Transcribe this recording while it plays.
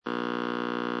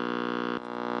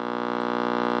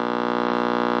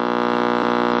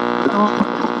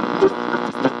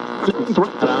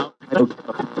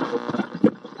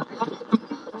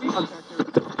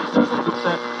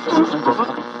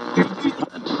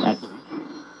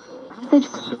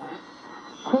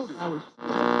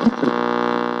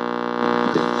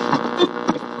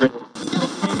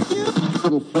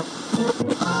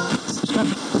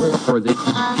Or they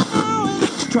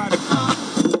try to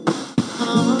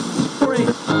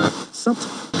something.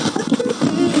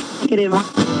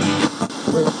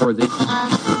 Or they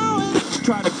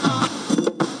try to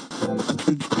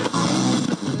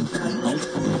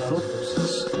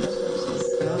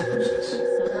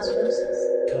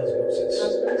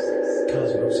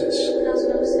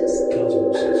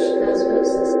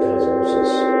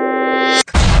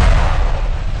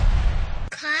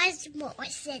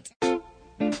Cosmosis.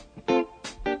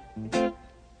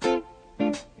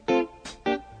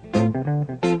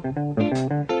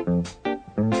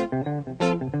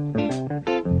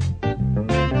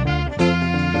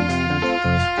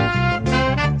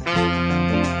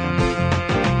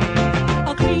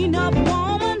 A clean-up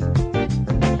woman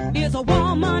is a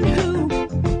woman who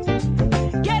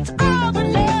gets all the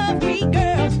love we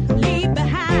girls leave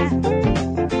behind.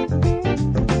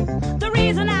 The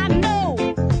reason I know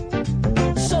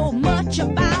so much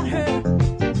about her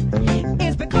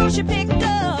is because she picked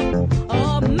up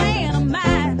a man of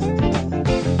mine.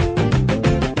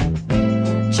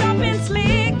 Jumping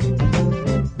slick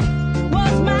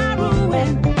was my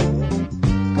ruin,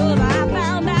 'cause I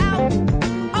found out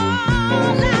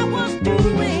all I was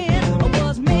doing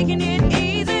was making it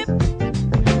easy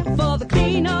for the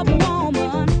clean-up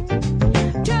woman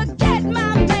to get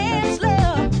my man's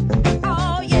love.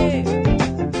 Oh yeah,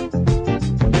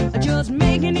 just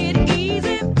making it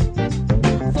easy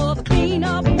for the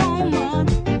clean-up woman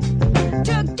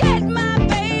to get my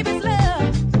baby's love.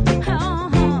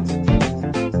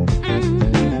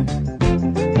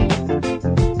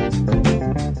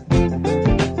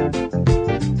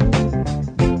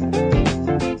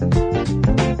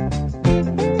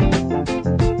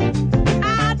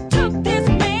 I took this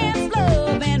man's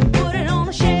love and put it on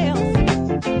the shelf,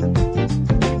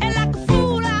 and like a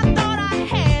fool I thought I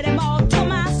had him all to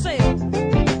myself.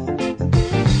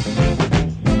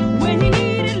 When he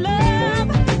needed love,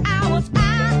 I was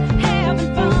out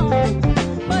having fun,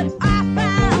 but I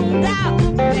found out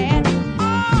that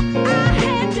all I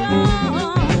had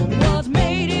done was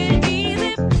made it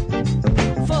easy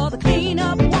for the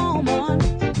clean-up woman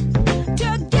to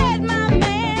get my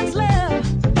man's love.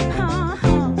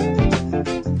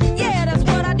 Yeah, that's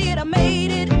what I did. I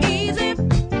made it easy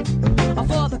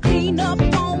for the clean-up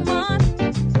woman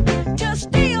to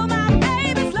steal my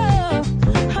baby's love.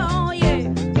 Oh yeah.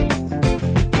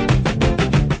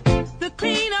 The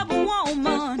clean-up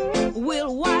woman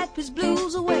will wipe his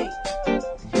blues away.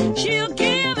 She'll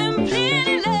give him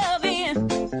plenty loving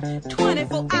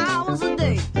 24 hours a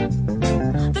day.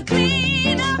 The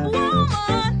clean-up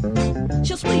woman,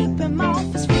 she'll sweep him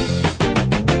off his feet.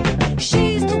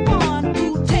 She's the one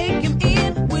who'll take him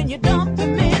in when you dump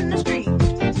him in the street.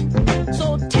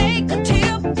 So take a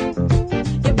tip,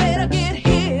 you better get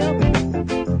hip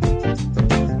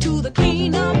to the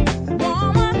clean-up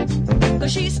woman,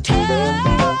 'cause she's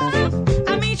tough.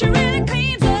 I mean, she really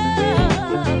cleans up.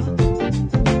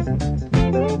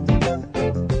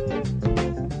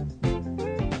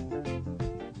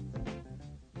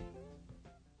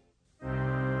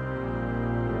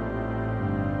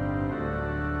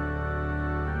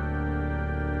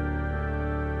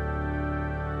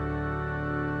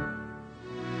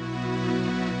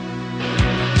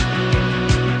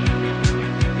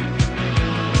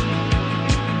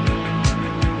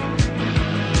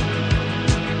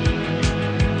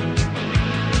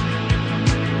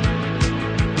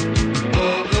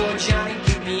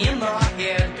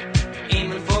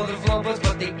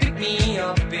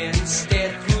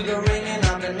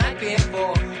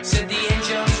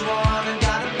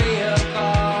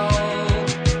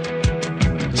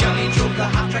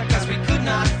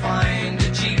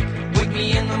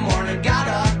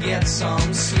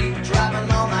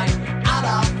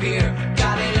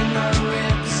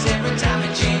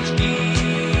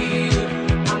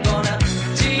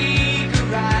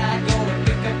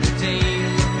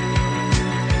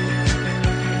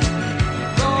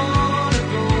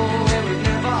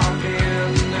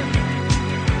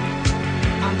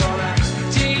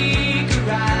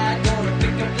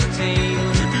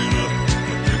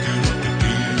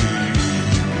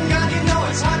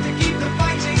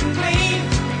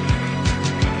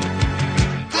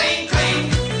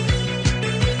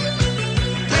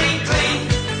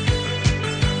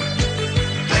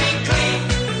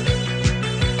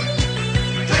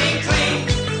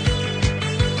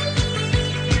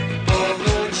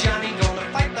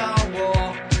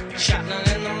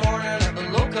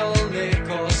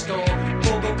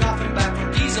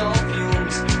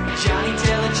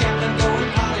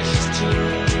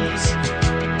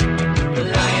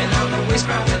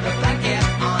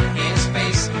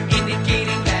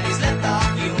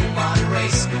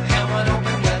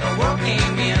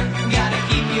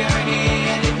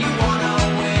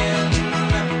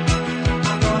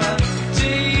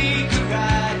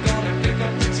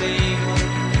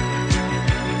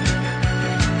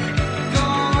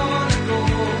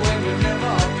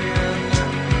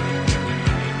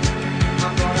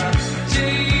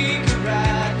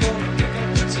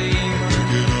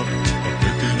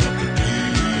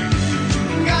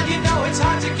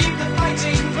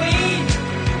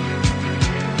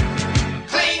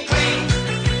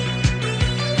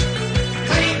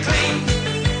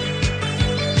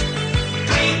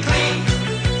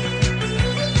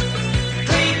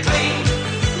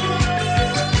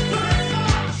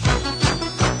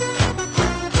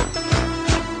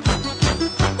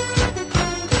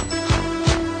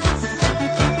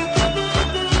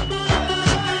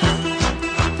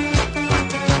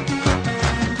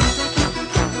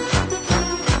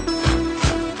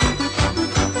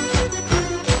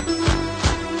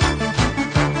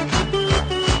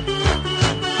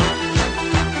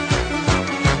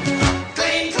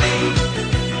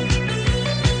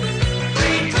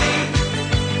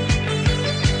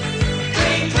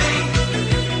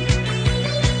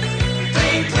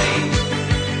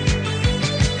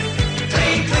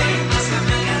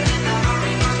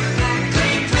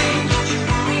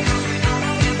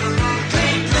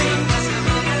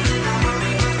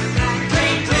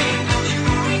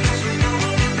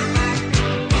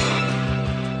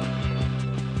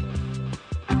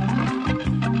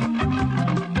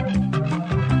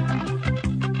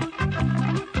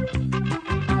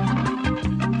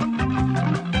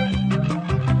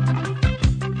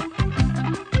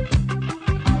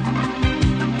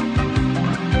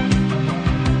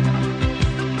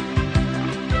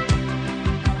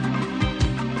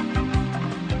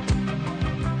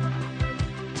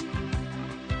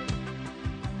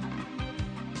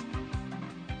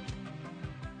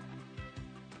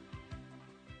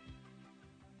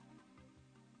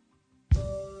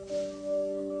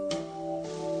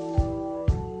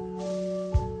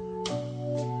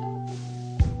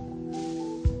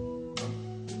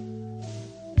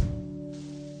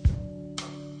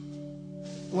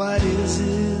 What is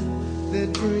it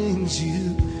that brings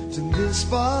you to this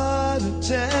part of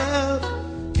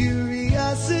town?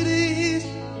 Curiosity,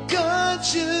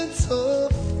 conscience, or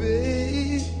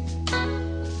faith?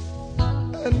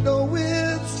 I know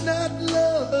it's not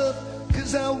love,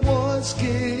 'cause I once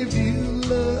gave you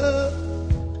love,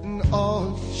 and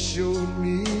all you showed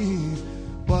me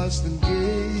was the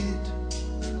gate.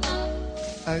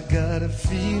 I got a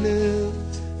feeling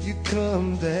you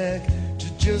come back to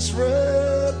just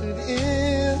rub it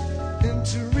in, and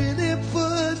to really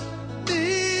put me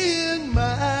in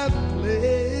my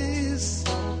place.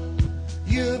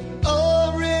 You've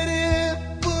already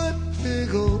put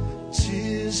big old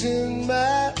tears in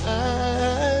my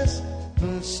eyes.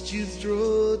 Must you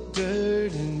throw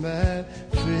dirt in my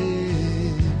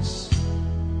face?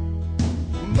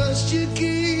 Must you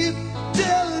keep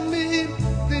telling me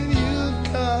that you've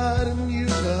got a new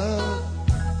love?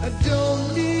 I don't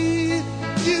need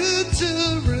you to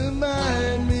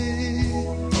remind me.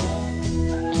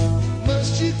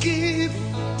 Must you keep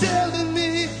telling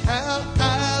me how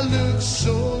I look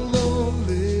so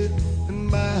lonely and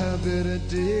my better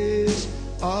days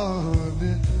are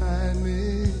behind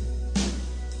me?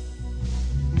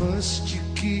 Must you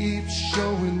keep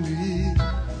showing me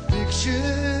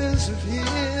pictures of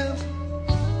him,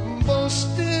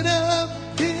 boasting of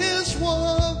his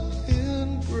warm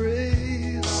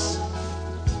embrace?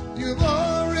 You've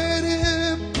already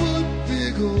put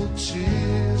big old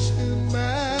tears in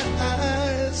my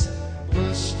eyes.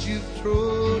 Must you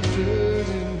throw dirt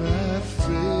in my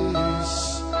face?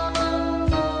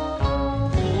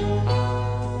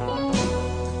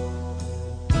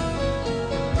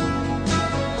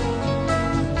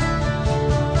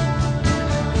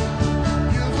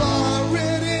 You've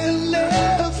already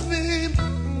left me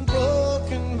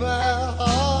broken by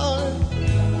heart.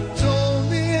 Told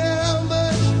me how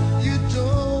much you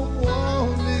don't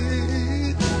want me.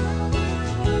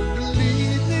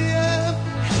 Believe me, I'm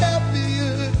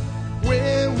happier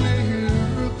where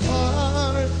we're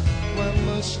apart. Why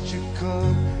must you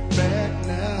come back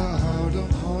now to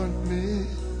haunt me?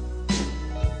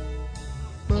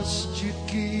 Must you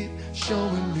keep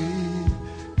showing me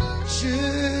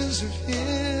pictures of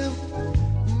him,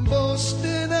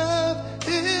 boasting of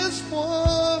his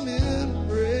warm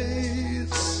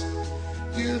embrace?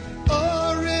 You've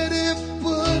already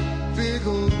put big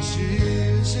old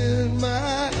tears in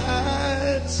my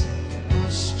eyes.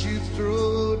 Must you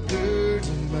throw dirt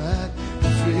in my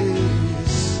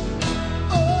face?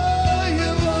 Oh,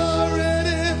 you've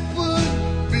already put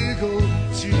big old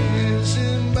tears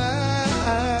in my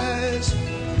eyes.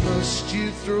 Must you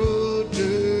throw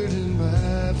dirt in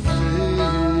my face?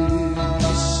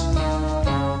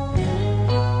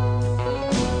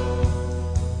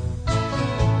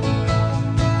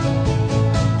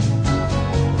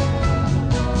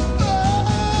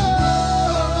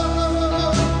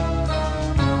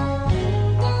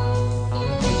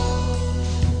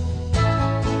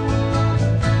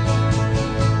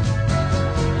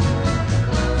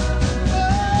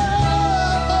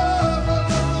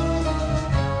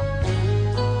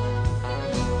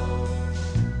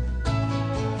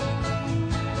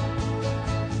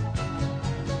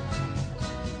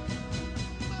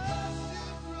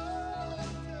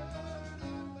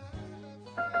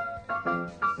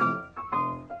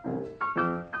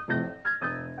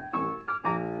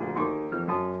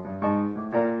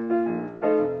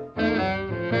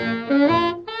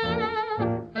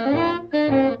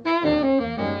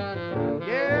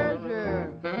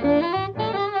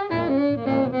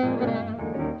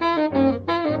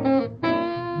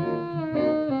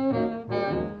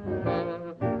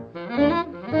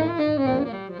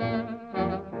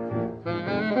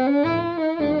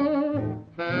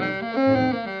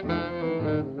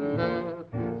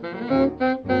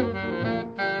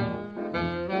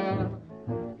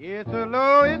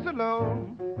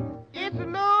 It's a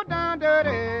low down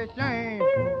dirty shame.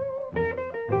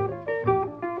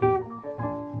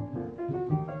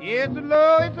 It's a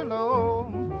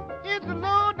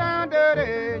low down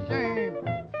dirty shame.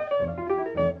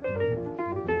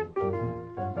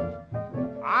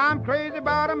 I'm crazy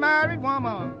about a married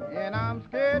woman, and I'm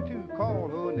scared to call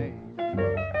her name.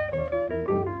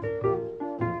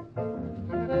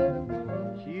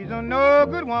 She's a no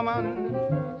good woman.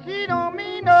 She don't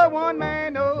mean no one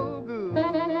man no good.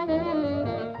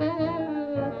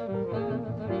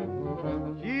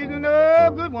 She's a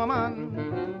no good woman.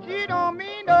 She don't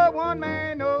mean no one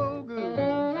man no good.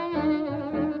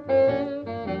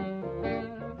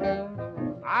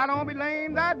 I don't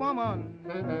blame that woman.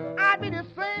 I'd be the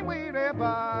same way if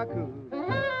I could.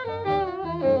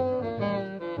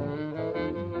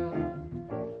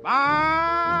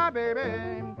 right,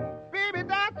 baby. Baby,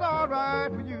 that's all right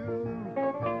for you.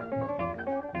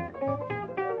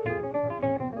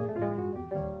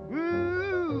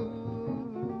 Ooh,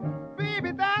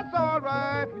 baby, that's all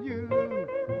right for you.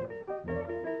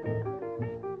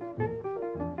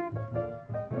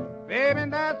 Baby,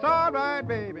 that's all right,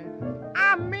 baby.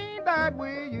 I mean that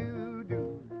way you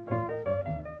do.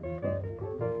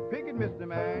 Pick it, Mr.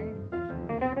 Man.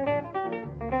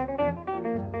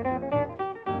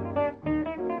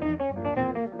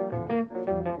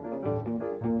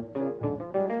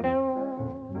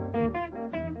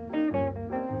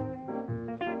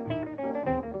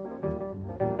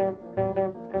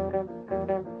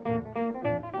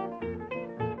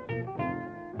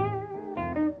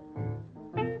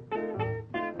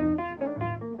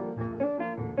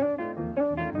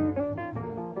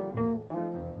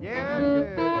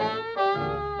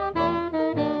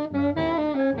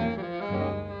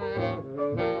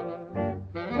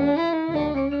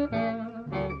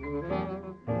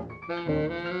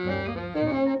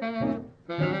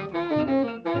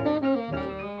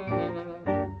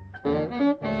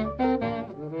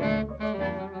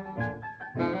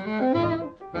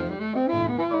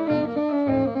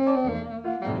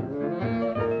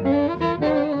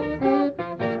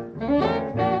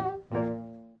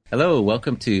 Hello,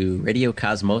 welcome to Radio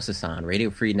Cosmosis on Radio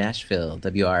Free Nashville,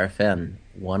 WRFN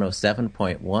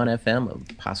 107.1 FM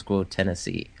of Pasco,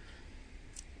 Tennessee.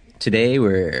 Today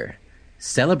we're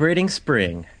celebrating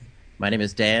spring. My name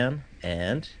is Dan,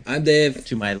 and I'm Dave.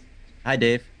 Hi,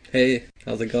 Dave. Hey,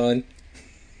 how's it going?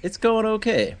 It's going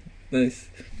okay. Nice.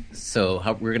 So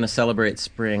we're going to celebrate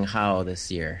spring how this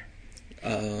year?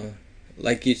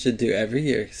 Like you should do every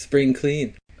year. Spring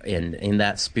clean. In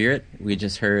that spirit, we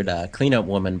just heard Clean Up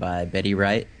Woman by Betty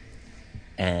Wright.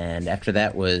 And after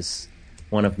that was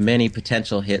one of many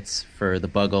potential hits for the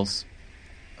Buggles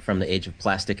from the Age of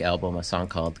Plastic album, a song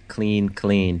called Clean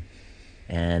Clean.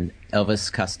 And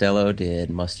Elvis Costello did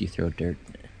Must You Throw Dirt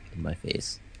in My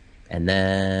Face. And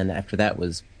then after that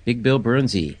was Big Bill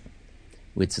Brunzi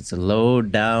with It's a Low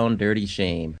Down Dirty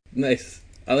Shame. Nice.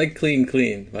 I like Clean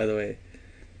Clean, by the way.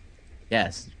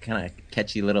 Yes, kind of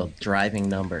catchy little driving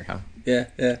number, huh? Yeah.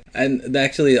 And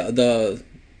actually, all the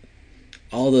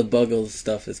Buggles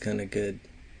stuff is kind of good.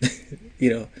 You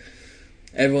know,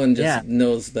 everyone just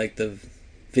knows like the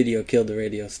video killed the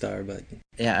radio star, but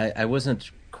yeah, I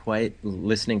wasn't quite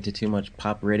listening to too much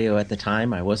pop radio at the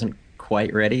time. I wasn't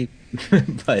quite ready,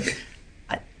 but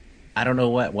I don't know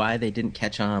why they didn't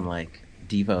catch on like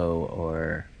Devo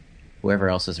or whoever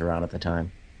else was around at the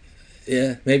time.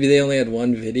 Yeah, maybe they only had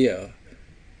one video.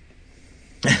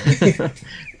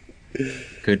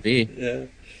 Could be. Yeah.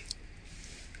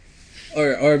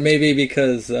 Or maybe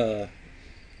because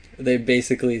they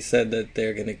basically said that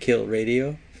they're gonna kill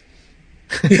radio.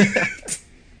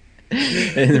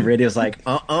 And the radio's like,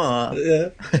 Yeah.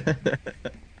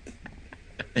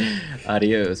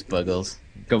 Adios, Buggles.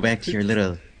 Go back to your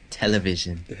little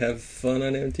television. Have fun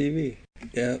on MTV.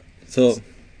 Yeah. So,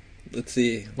 let's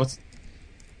see. What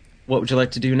would you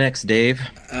like to do next, Dave?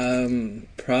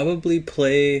 Probably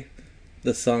play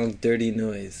the song Dirty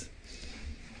Noise.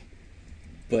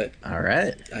 But all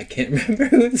right. I can't remember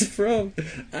who it's from.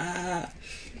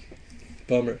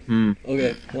 Bummer.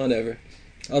 Okay, whatever.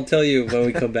 I'll tell you when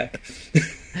we come back.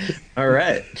 All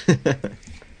right.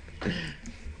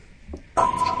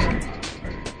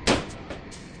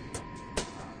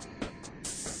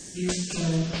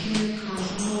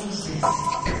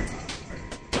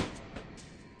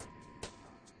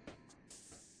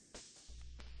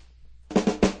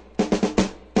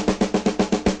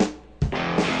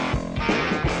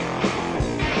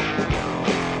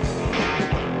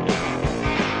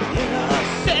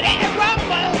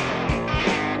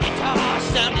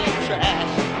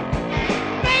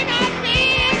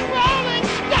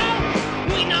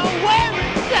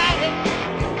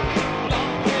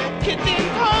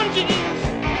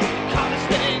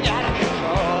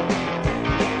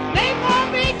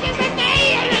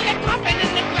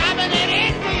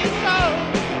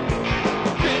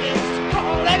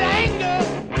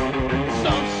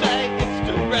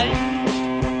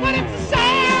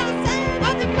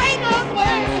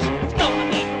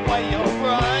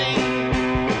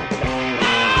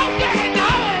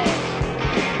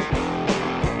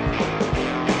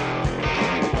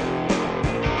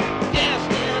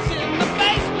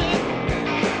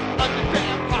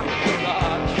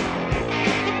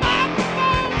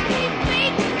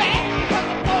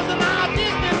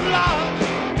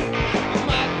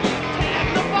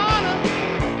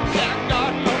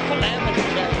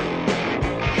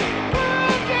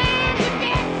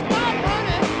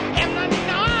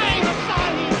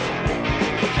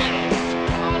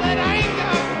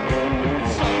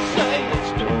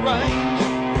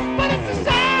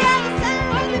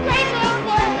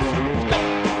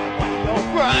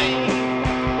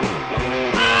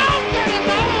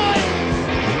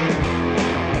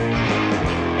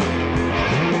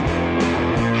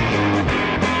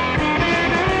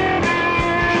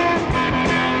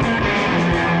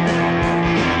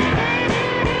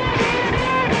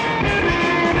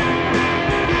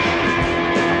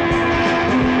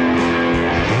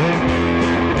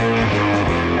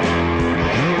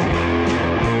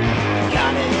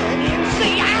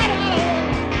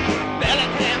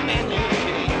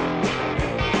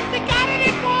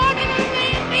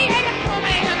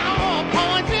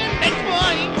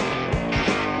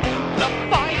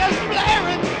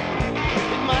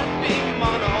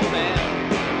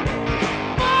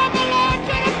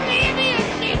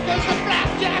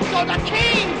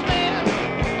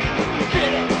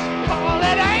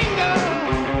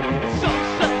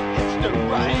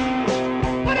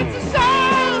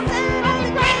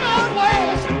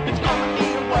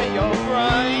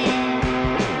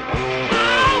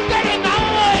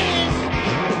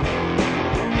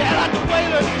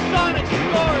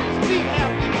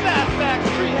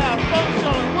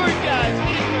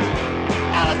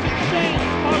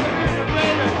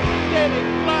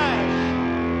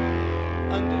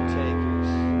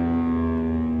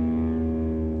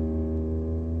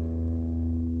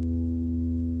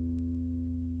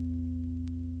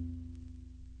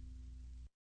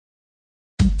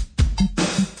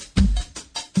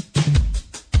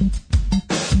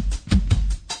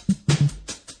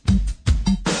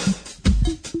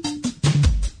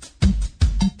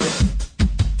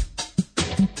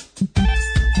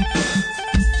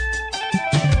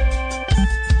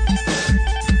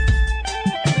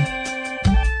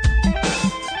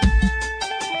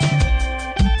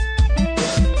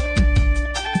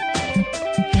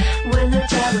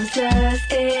 does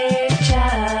a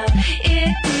job.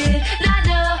 It did not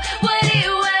know what it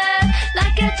was.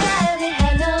 Like a child, it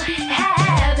had no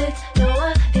habits, no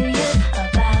opinion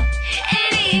about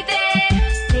anything.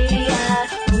 Maybe I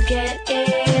will get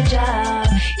a job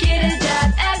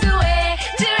as a way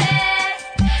to rest.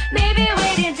 Maybe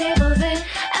waiting tables in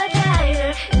a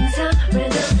diner in some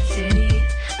random city.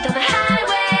 Down the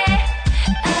highway,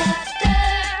 after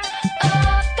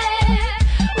all that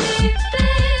we've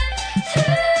been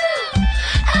through,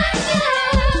 I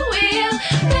know we'll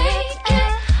make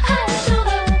it. I know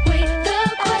the way. The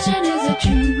question is if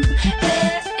true.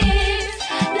 There is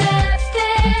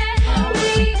nothing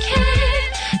we can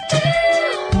do.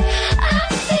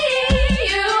 I'll see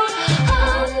you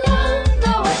along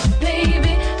the way,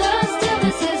 baby. The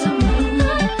stillness is a moon.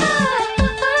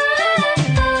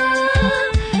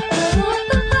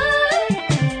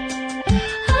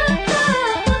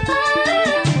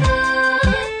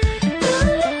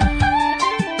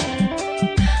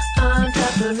 On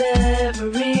top of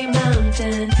every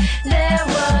mountain, there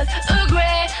was a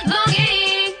great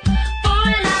longing for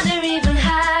another even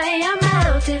higher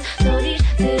mountain. So each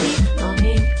city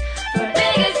longing for a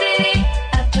bigger city.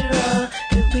 After all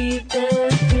that we've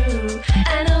been through,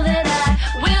 I know that I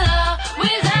will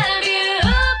always love you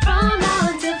from now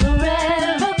until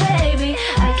forever, baby.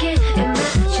 I can't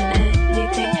imagine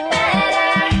anything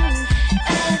better.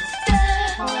 After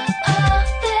all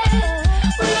that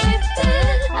we've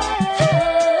been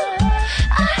through,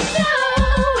 I know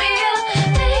we'll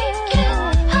make it.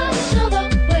 I know the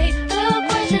way. The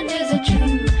question is a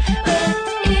true, but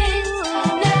it's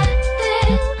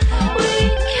nothing we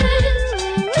can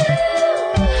do.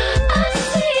 I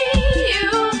see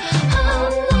you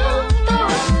along the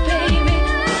way, baby.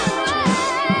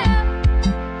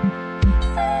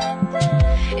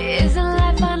 Isn't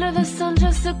life under the sun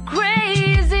just a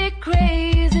crazy,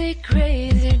 crazy,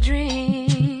 crazy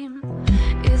dream?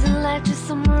 Isn't life just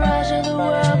some mirage of the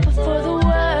world before the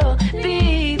world,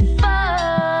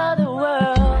 before the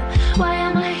world? Why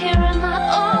am I here and not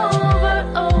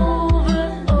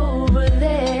over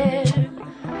there?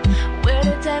 Where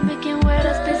did time begin? Where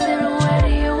does space end? And where do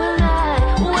you and I?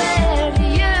 Where do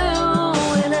you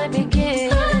and I begin?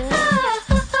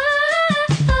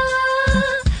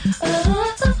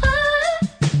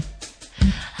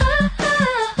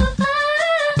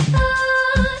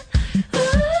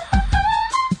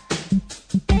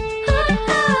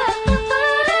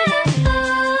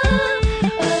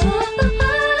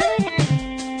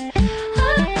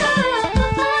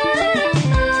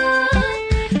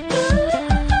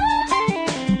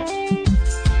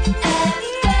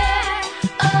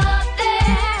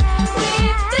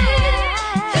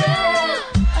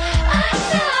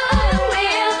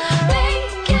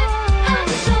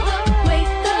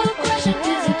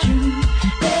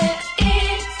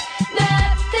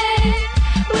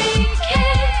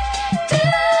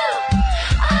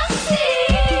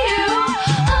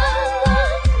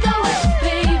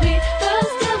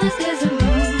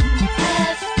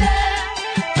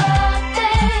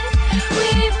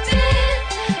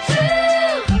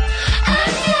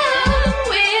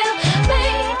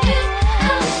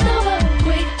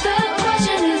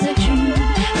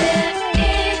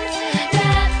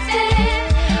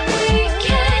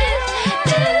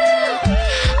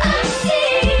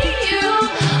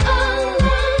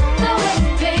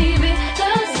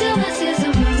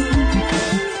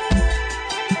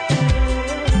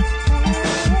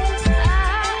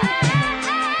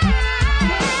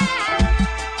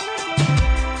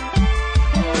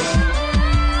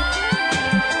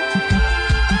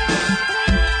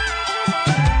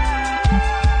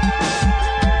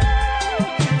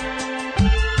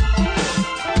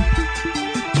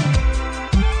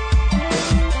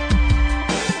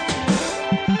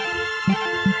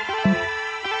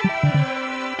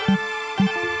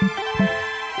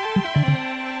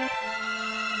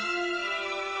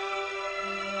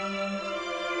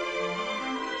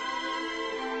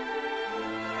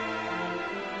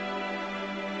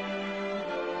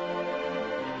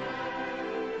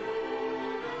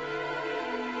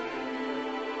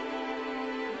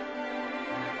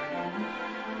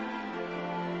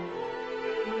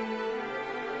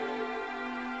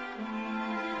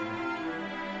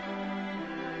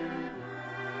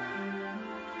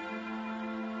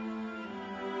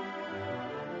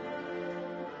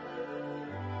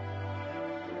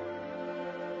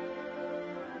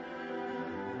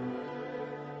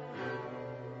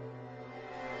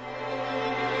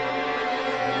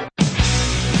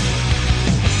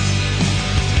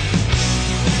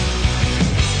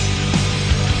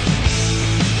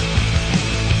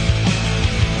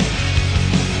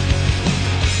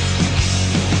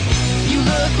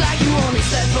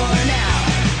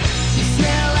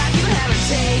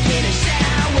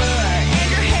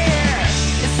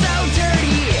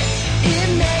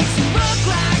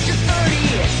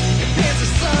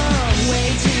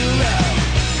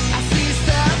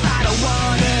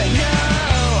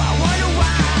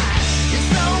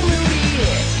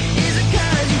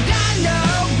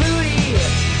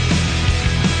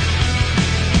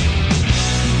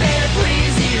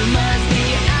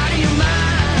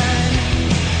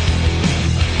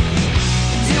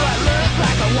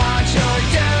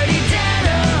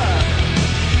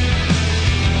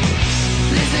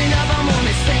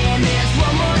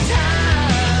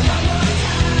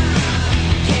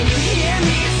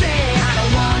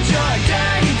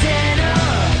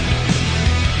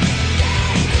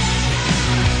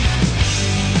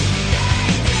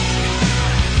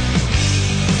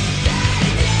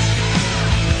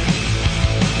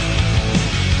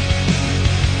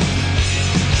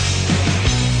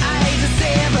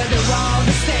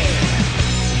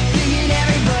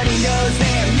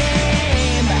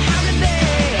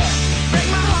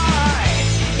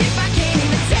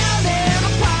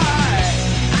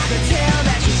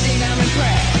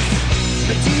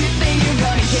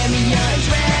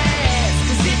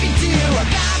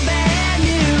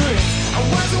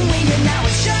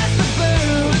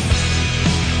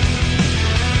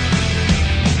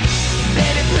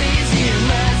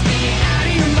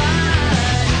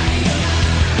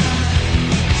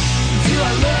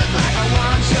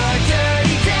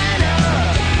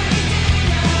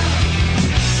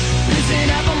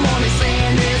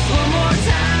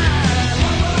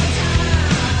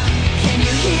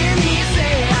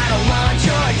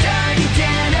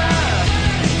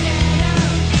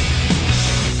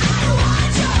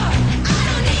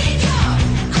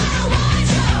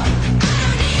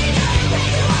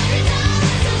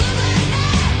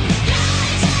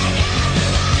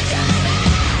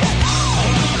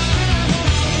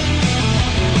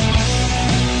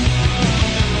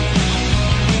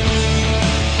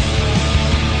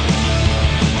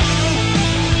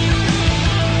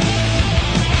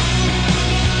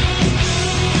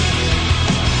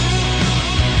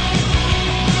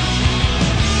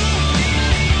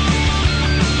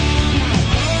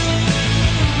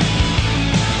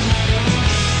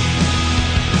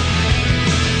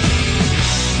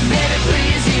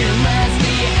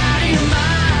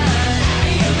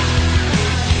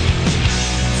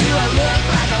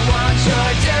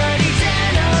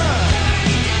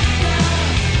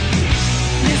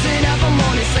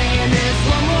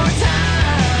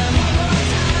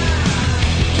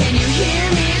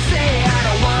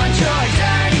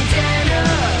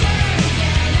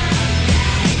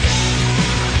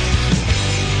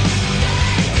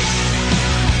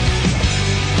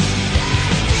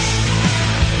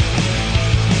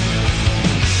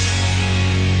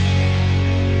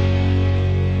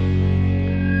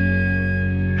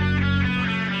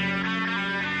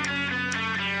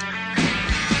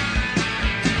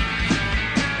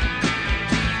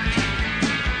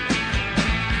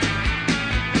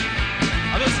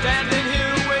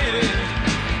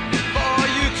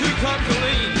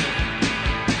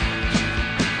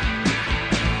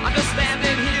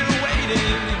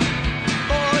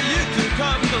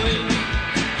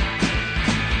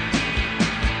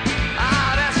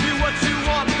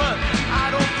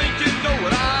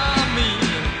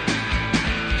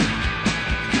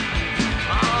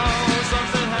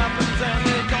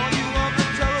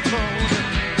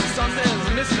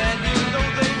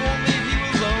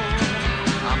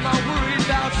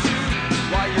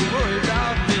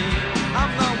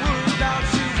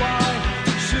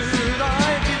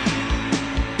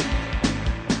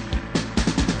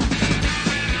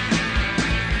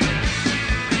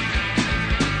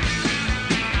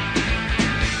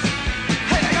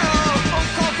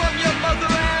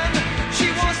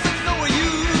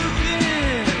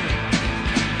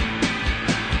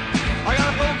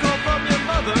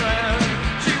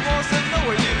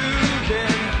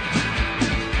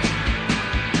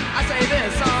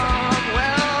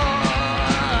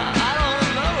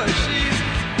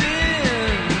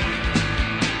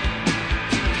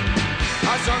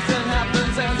 Something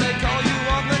happens and they call you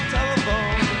on the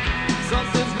telephone.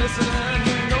 Something's missing and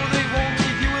you know they won't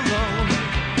leave you alone.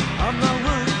 I'm not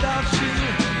worried about you,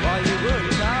 why you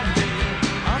worried about me?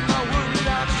 I'm not worried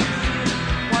about you,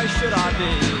 why should I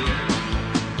be?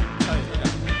 Oh, yeah.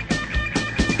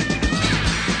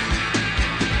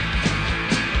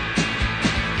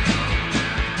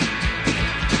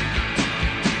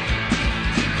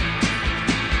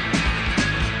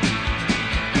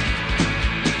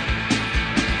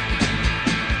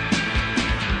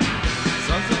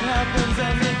 Something happens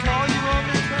and they call you on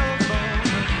the telephone.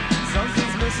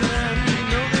 Something's missing and you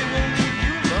know they won't leave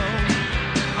you alone.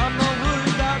 I'm not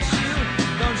worried about you,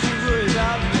 don't you worry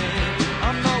about me.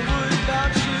 I'm not worried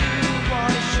about you, why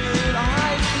should I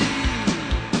be?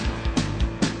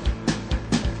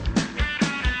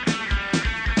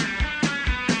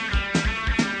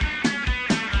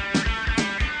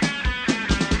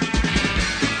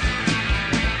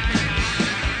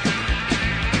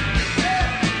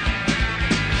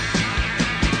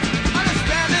 I'm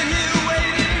standing here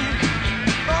waiting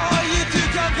for you to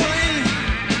come clean.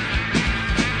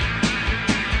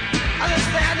 I'm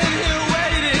standing here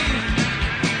waiting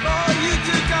for you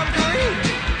to come clean.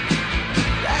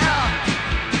 Yeah,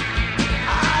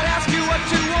 I'd ask you what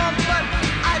you want, but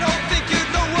I don't think you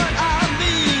know what I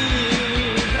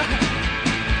mean.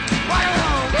 Why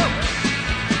not?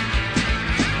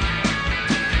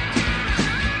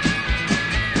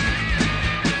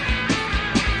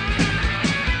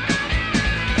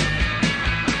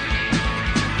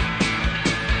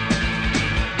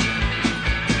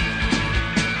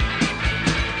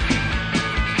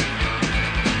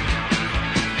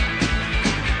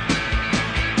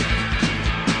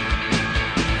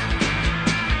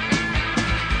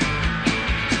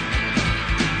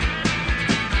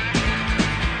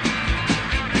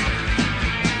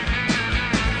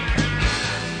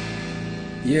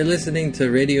 You're listening to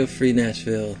Radio Free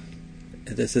Nashville.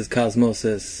 This is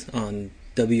Cosmosis on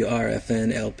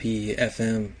WRFN LP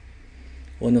FM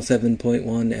 107.1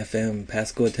 FM,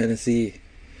 Pasco, Tennessee.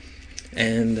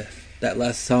 And that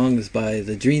last song is by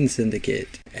the Dream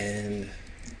Syndicate. And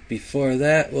before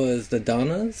that was the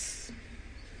Donnas.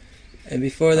 And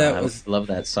before that I was... love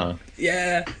that song.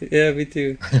 Yeah, me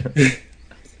too.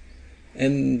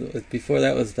 And before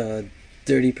that was the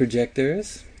Dirty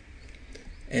Projectors.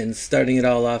 And starting it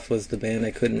all off was the band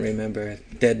I couldn't remember,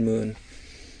 Dead Moon.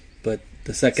 But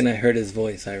the second I heard his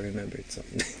voice, I remembered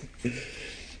something.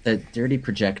 The Dirty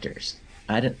Projectors.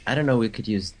 I don't know we could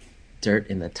use dirt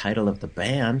in the title of the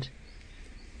band.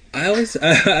 I always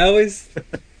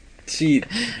cheat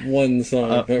one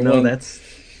song. That's...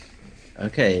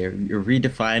 Okay, you're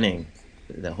redefining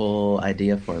the whole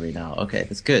idea for me now. Okay,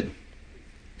 that's good.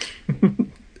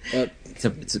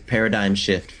 It's a paradigm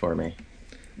shift for me.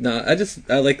 No, I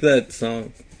like that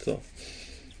song. So,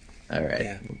 all right,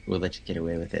 yeah. We'll let you get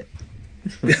away with it.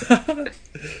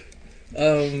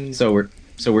 So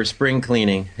we're spring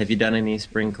cleaning. Have you done any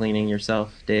spring cleaning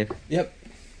yourself, Dave? Yep.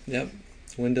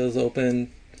 Windows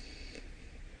open.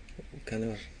 Kind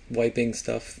of wiping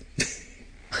stuff.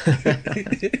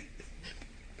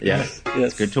 Yes. Yes.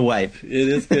 It's good to wipe. It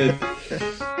is good.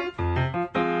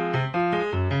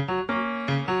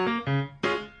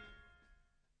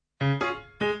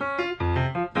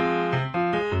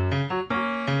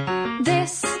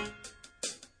 This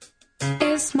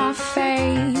is my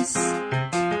face,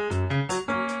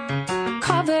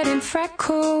 covered in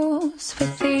freckles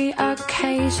with the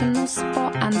occasional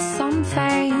spot and some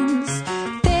veins.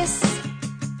 This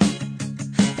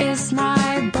is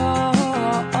my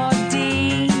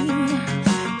body,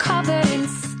 covered in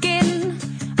skin,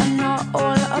 and not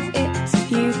all of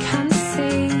it you can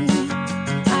see.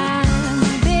 And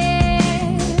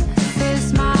this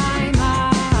is my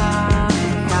mind.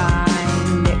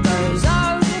 It goes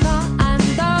over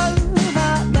and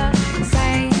over the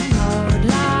same old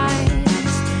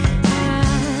lies.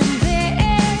 And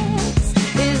this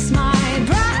is my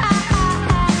brain.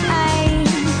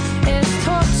 It's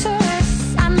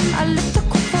torturous and a little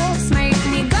force make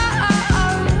me go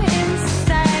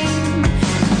insane.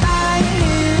 I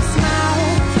use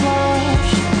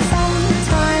mouthwash,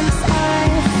 sometimes I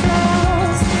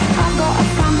floss. I've got a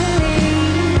family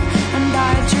and I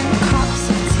drink cups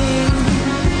of tea.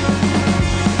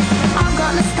 I've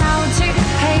got nostalgic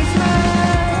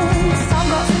pavements, I've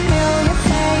got familiar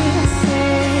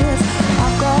faces,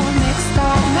 I've got mixed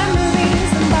up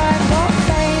memories, and I've got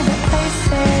favourite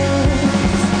places.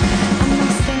 And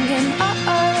I'm singing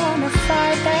uh-oh on a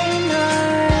Friday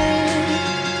night.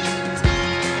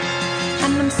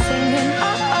 And I'm singing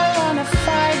uh-oh on a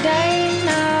Friday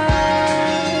night.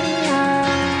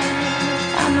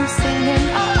 And I'm singing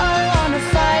uh-oh on a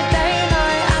Friday night.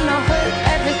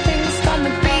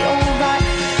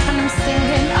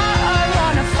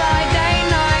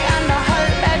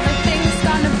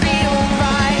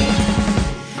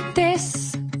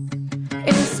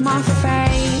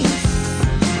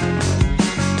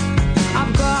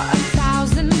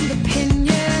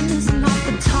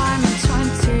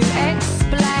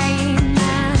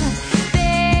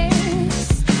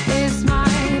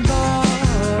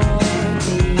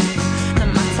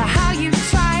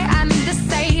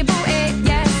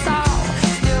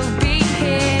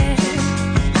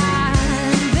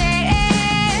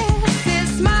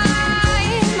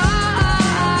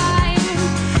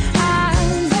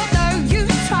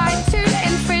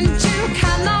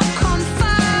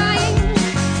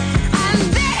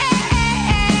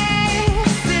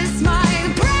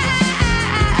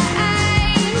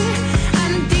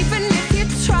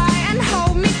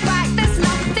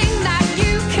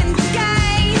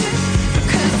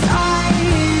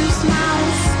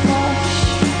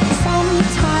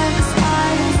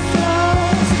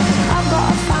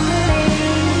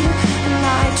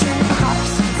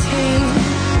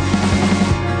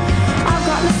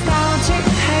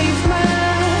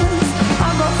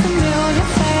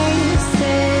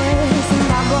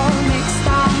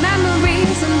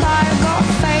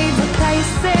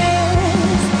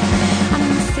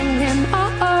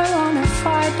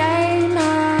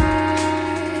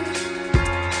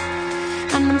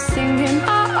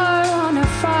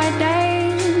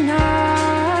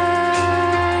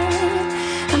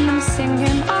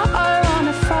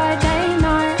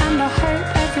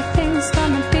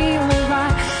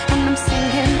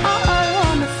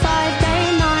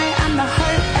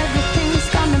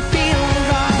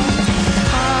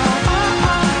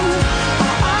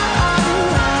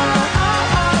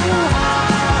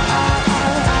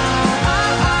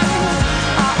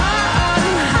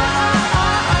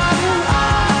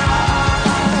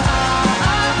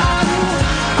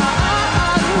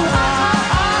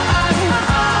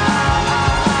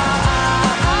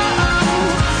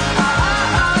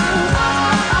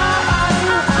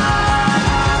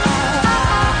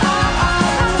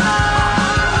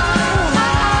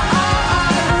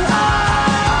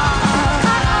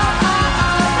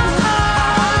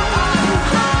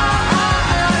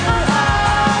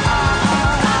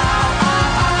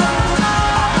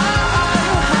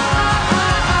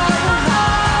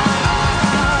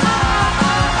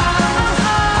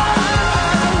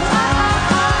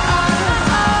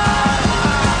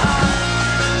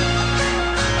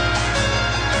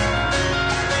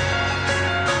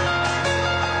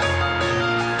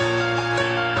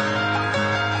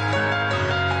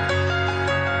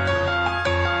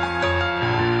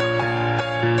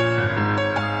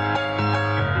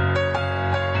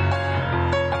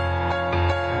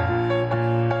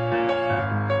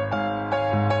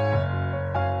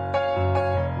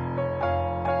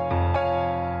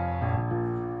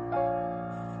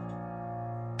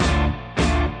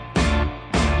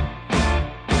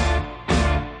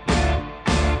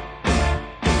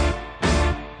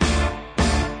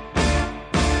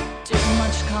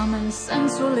 Common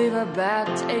sense will leave a bad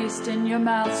taste in your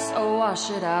mouth, so wash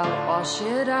it out, wash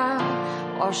it out,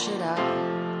 wash it out.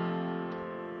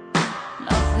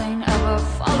 Nothing ever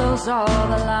follows all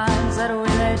the lines that we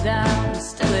lay down.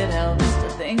 Still it helps to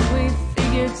think we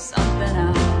figured something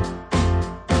out.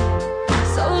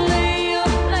 So lay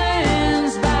your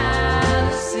plans by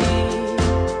the sea,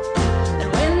 and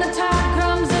when the tide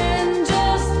comes in,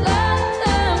 just let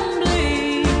them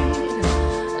bleed,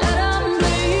 let them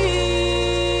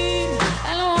bleed,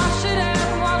 and wash it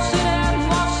out, wash it out,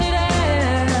 wash it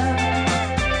out,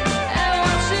 and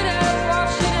wash it out,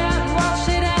 wash it out, wash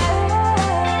it out,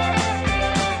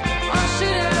 wash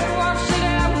it out, wash it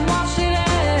out, wash it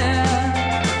out,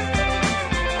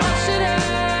 wash it out,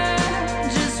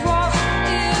 just wash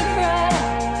it right.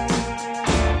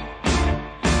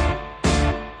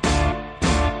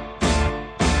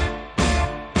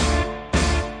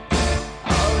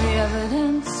 All the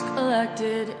evidence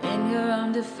collected in your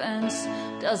own defense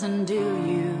doesn't do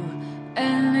you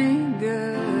any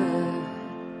good.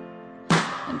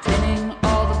 And pinning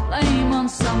all the blame on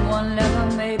someone never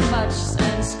made much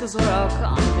sense, 'cause we're all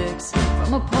convicts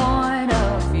from a point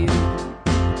of view.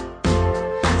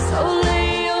 So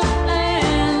lay your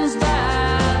plans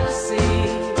by the sea,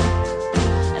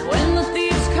 and when the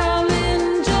thieves come in,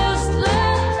 just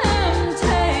let them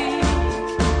take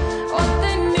what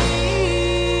they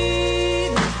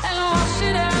need, and wash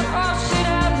it out, wash it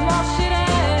out, wash it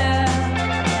out,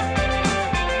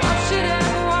 wash it out,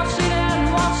 wash it out,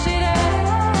 wash it out,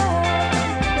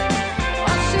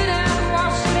 wash it out,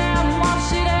 wash it out,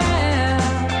 wash it out,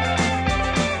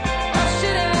 wash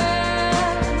it out,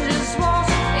 just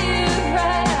wash it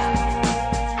right.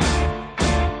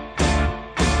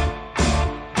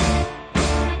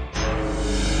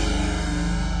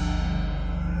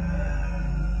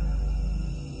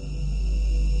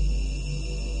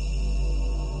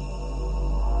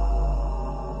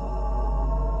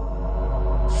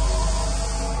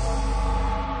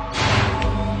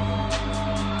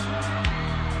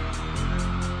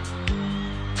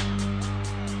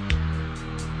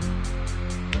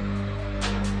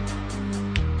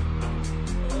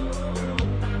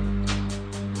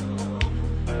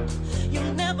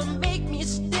 You'll never make me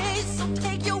stay, so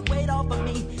take your weight off of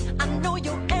me. I know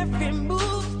your every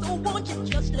move, so won't you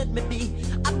just let me be?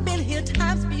 I've been here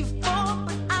times before,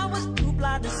 but I was too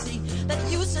blind to see that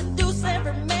you seduce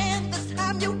every man. This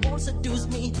time you won't seduce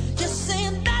me. Just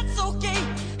saying that's okay.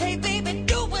 Hey baby,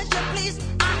 do what you please.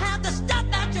 I have the stuff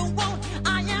that you want.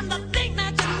 I am the thing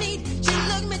that you need. She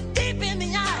looked me deep in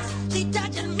the eyes. She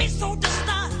touching me so to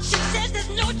start. She says there's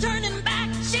no turning back.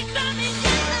 She told me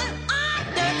yes, I'm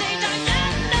dirty, dirty,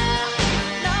 no,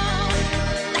 no,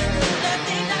 dirty,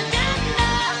 dirty, no,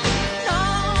 no,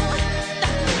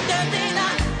 dirty, dirty, no,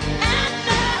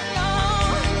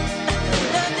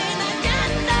 dirty, dirty,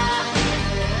 no.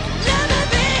 Let me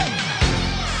be.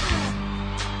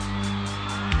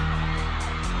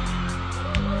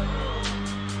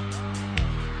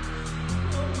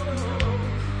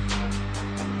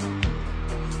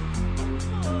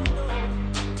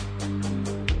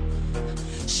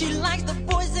 She likes the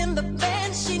boys in the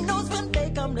band. She knows when they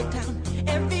come to town.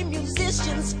 Every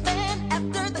musician's fan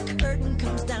after the curtain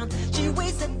comes down. She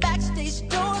waits at backstage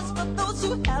doors for those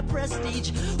who have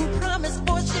prestige, who promise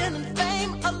fortune and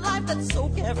fame, a life that's so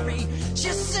carefree.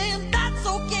 She's saying that's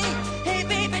okay. Hey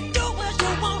baby, do what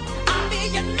you want. I'll be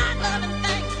your night loving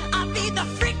thing. I'll be the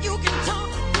freak you can talk.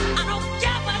 I don't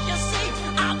care what you say.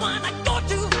 I wanna go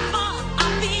too far.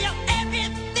 I'll be your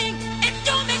everything. If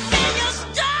you make me your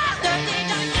star. Dirty,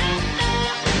 dirty, no,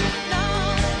 no,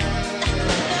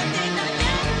 dirty, dirty, no,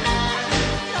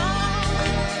 no,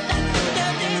 dirty,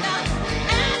 dirty, no,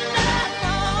 no,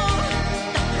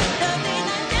 dirty,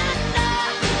 dirty, no,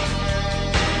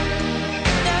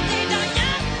 dirty, dirty,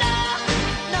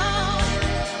 no,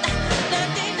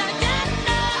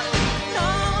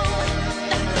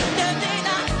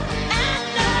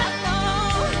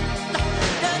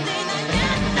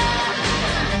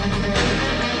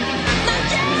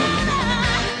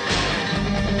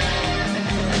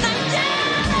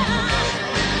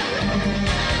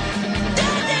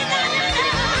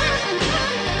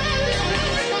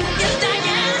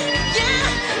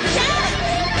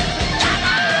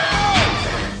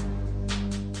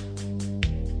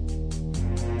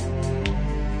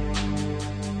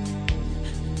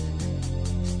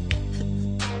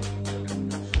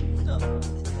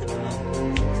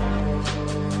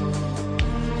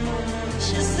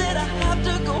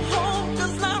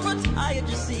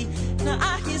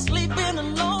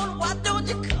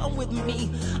 with me.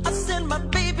 I sent my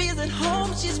babies at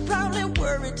home, she's probably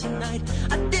worried tonight.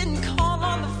 I didn't call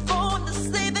on the phone to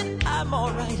say that I'm alright.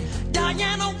 alright.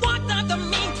 Diana walked up to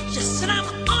me, she said, I'm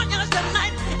on yours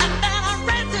tonight. And then I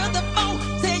ran to the phone,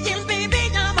 saying, baby,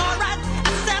 I'm alright.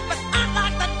 I said, but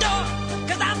unlock the door,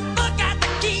 cause I forgot the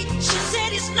key. She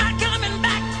said, he's not coming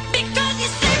back, because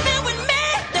he's sleeping with me.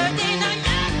 Dirty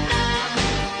Diana,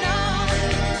 no.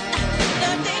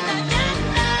 Dirty Diana,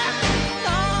 no.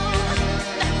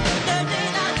 Dirty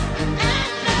Diana,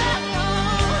 no.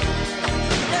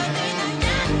 Dirty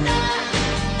Diana, no. Dirty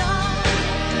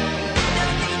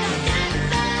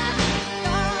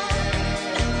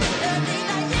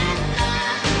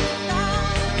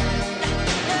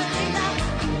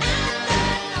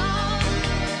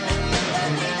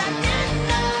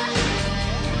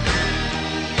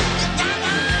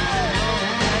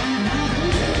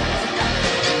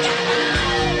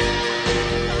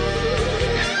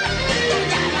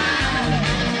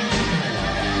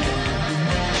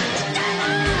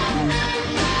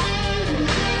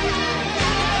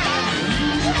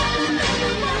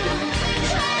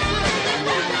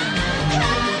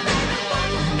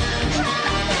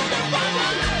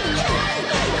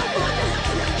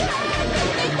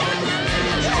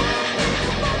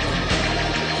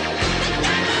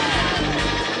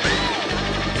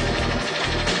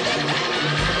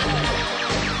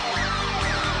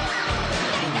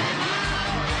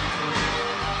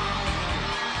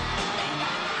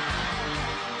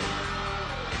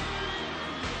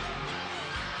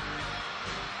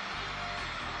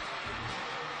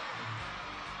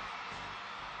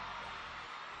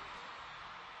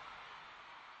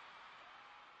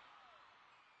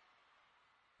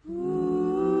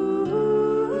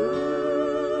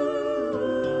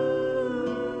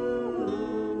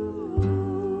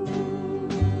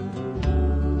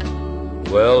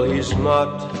Well, he's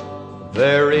not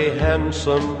very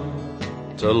handsome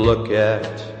to look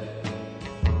at.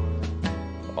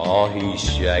 Oh, he's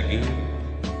shaggy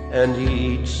and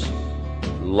he eats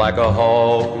like a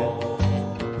hog.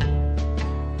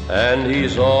 And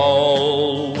he's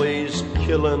always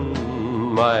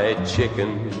killing my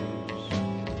chickens.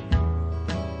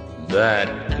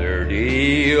 That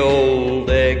dirty old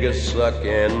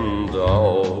egg-sucking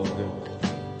dog.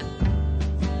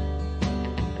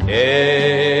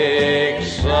 Egg-sucking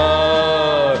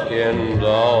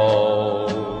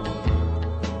dog,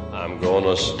 I'm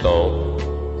gonna stomp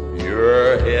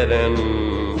your head in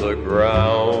the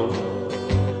ground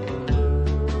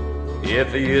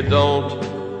if you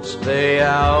don't stay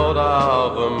out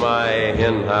of my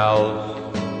hen house,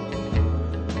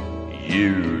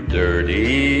 you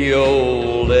dirty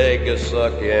old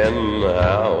egg-sucking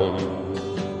hound.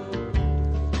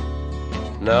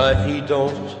 Now if he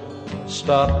don't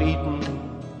stop eating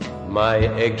my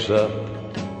eggs up,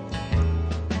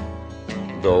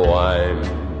 though I'm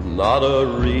not a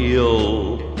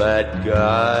real bad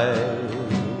guy,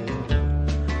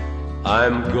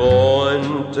 I'm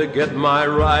going to get my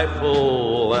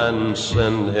rifle and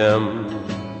send him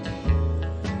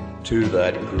to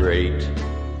that great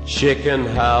chicken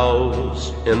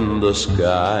house in the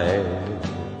sky.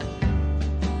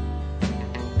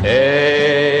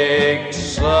 Egg-sucking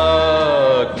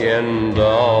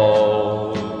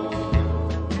dog,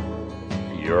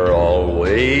 you're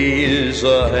always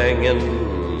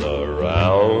a-hanging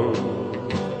around,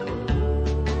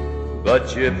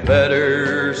 but you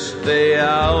better stay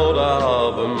out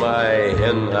of my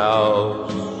hen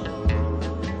house,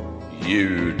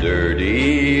 you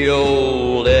dirty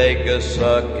old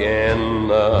egg-sucking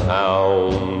hound.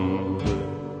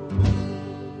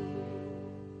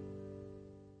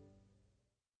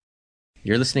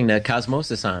 You're listening to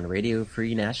Cosmosis on Radio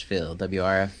Free Nashville,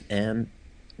 WRFN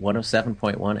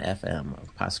 107.1 FM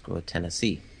of Pasco,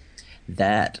 Tennessee.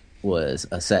 That was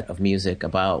a set of music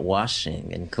about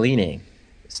washing and cleaning.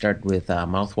 It started with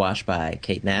Mouthwash by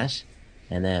Kate Nash,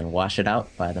 and then Wash It Out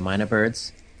by the Minor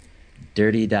Birds,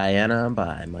 Dirty Diana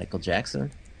by Michael Jackson,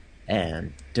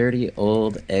 and Dirty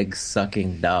Old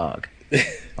Egg-Sucking Dog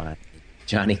by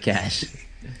Johnny Cash.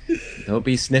 Don't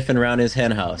be sniffing around his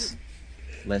hen house,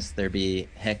 lest there be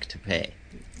heck to pay.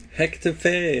 Heck to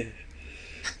pay.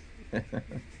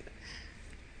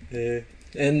 And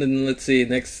then let's see,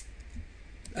 next...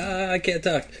 I can't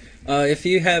talk. If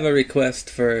you have a request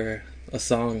for a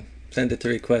song, send it to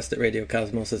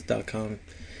request@radiocosmosis.com,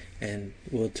 and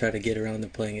we'll try to get around to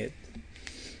playing it.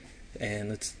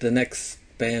 And the next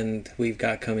band we've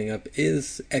got coming up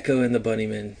is Echo and the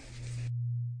Bunnymen.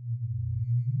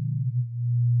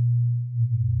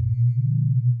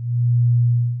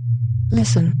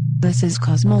 Listen, this is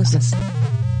Cosmosis.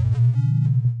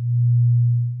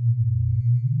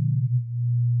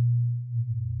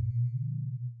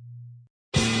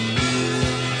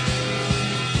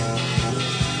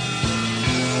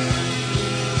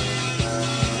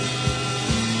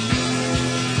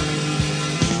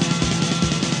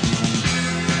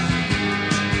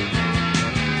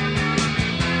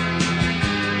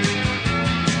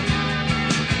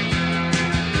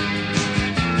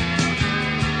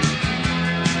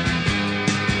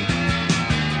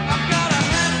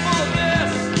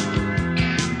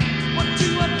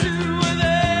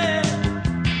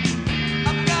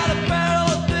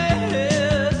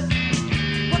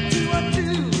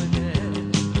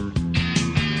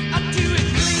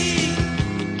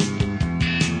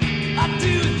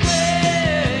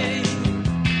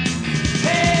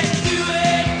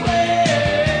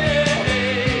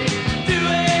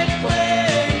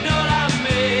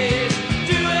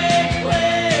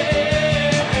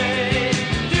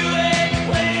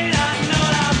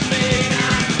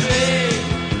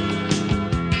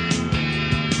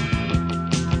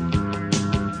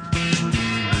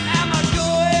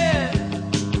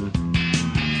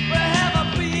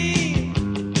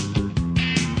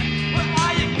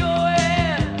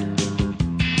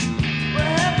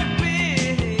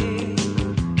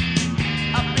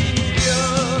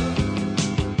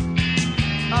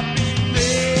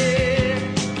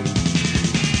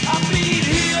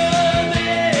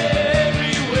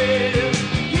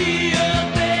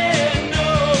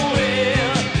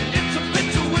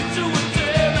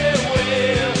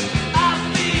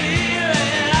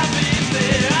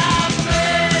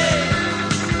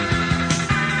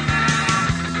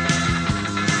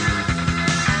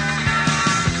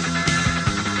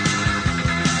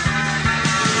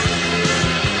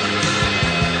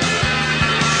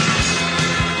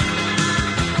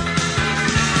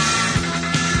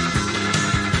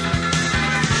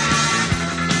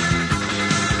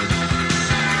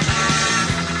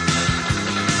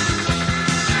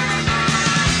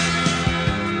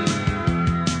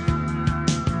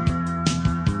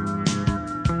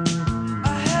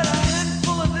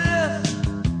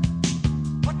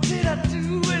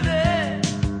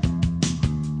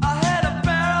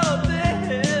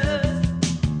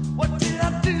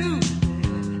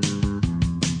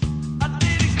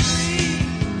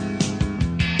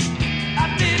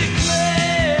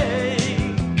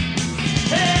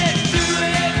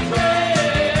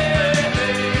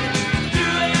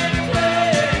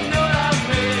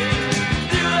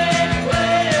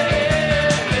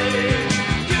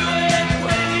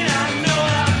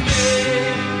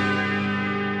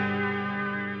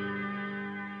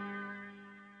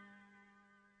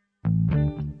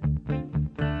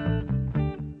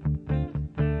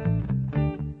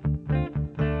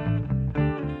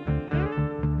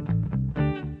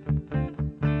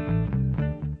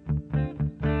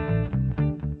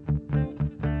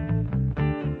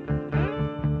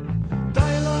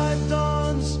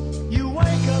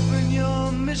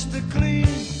 Mr.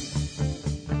 Clean.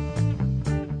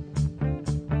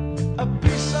 A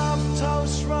piece of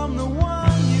toast from the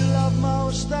one you love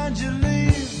most and you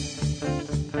leave.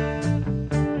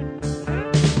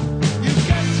 You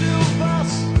get to a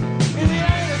bus in the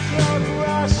 8 o'clock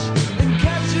rush and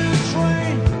catch a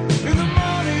train in the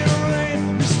morning rain.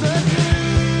 Mr.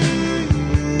 Clean,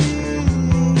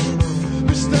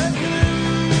 Mr.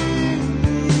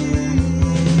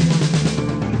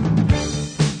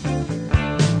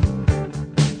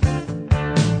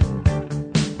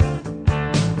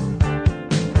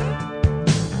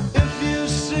 If you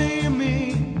see me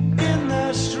in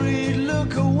the street,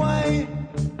 look away.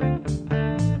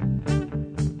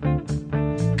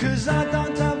 'Cause I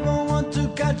don't ever want to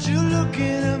catch you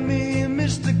looking at me,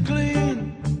 Mr. Clean.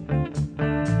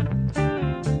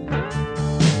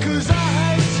 'Cause I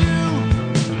hate you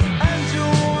and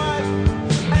your wife,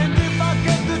 and if I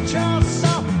get the chance,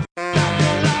 I'll f***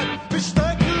 your life, Mr.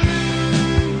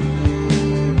 Clean,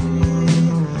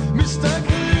 Mr.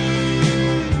 Clean.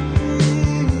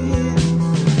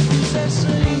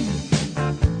 Possessing.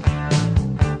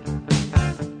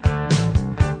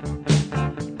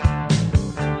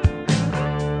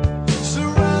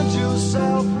 Surround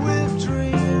yourself with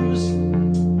dreams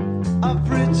of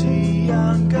pretty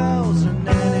young girls and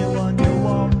anyone you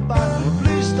want, but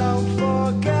please don't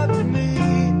forget me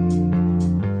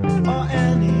or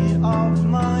any of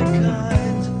my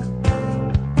kind.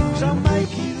 'Cause I'll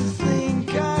make you think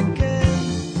again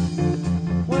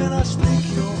when I stick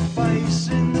your face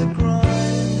in the grind.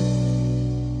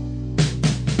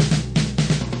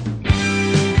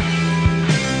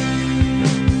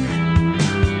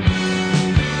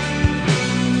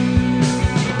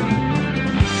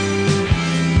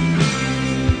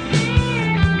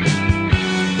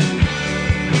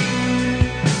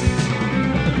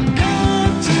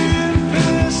 Cotton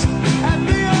fist at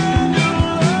the end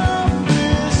of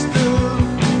pistol.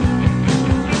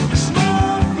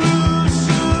 Small blue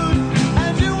suit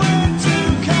and you went to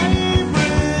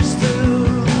Cambridge too.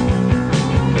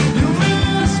 You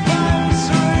miss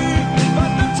Spencery,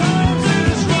 but the times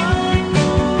is right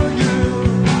for you.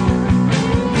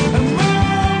 And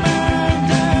Mom and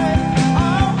Dad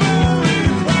are very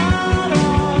proud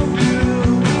of you.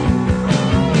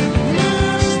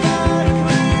 Mr.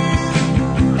 Clean,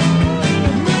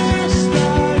 Mr.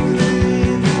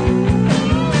 Clean,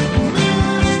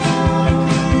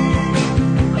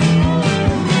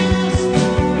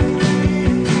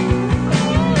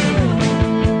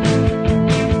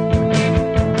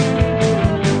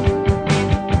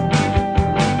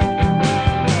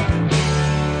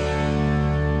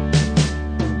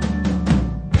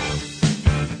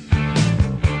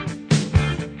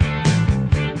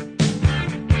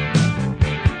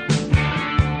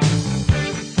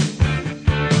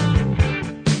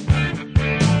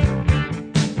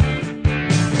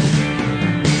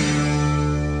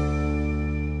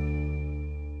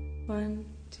 One,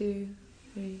 two,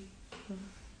 three, four.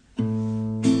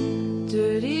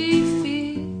 Dirty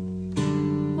feet,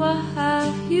 what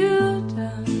have you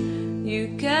done? You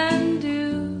can do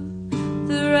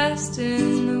the rest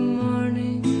in the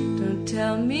morning. Don't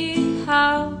tell me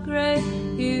how great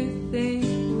you think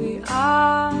we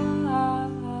are.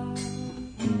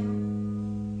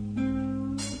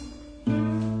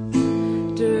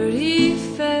 Dirty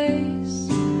face,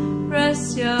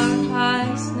 rest your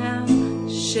eyes now.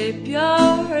 Shape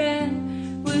your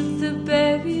in with the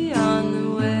baby on the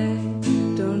way.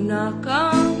 Don't knock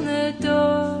on the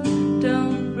door,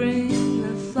 don't bring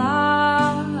the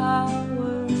flowers.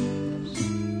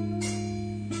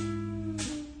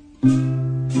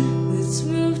 Let's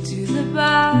move to the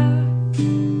bar.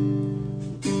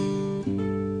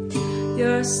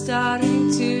 You're starting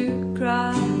to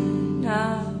cry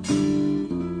now.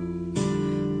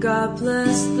 God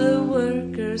bless the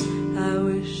workers, I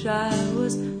wish I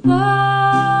was one.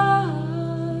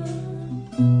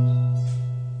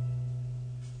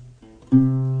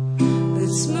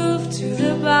 Let's move to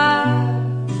the bar.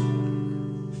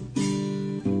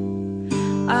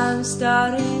 I'm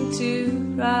starting to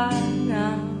cry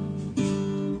now.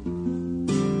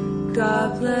 God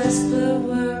bless the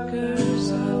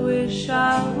workers, I wish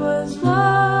I was one.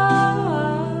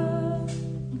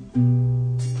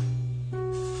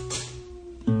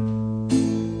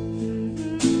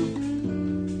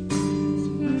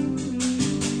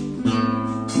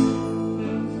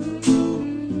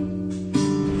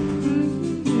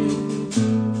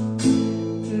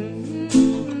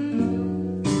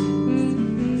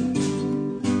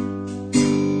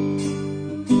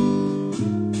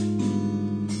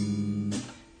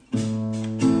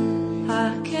 I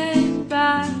came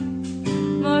back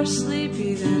more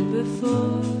sleepy than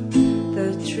before. The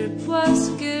trip was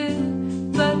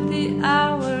good, but the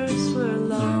hours were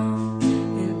long.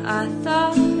 And I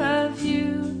thought of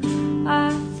you,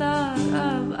 I thought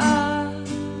of us.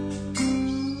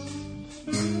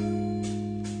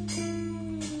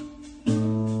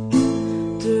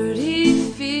 Dirty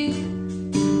feet,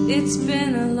 it's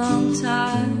been a long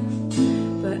time.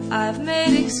 But I've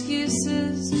made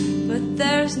excuses, but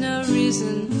there's no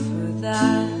reason for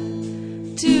that.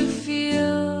 To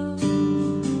feel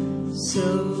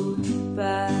so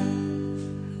bad.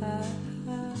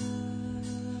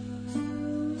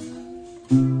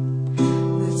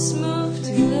 Let's move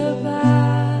to the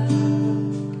back.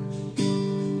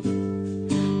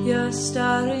 You're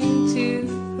starting to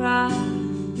cry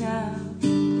now.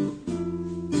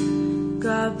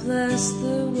 God bless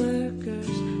the workers.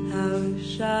 I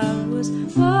wish I was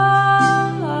one.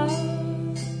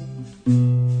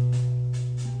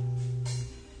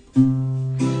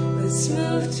 Let's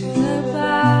move to the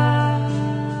back.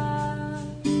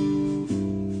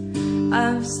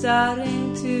 I'm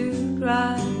starting to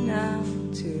cry now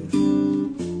too.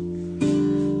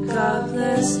 God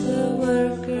bless the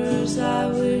workers. I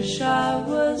wish I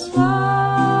was one.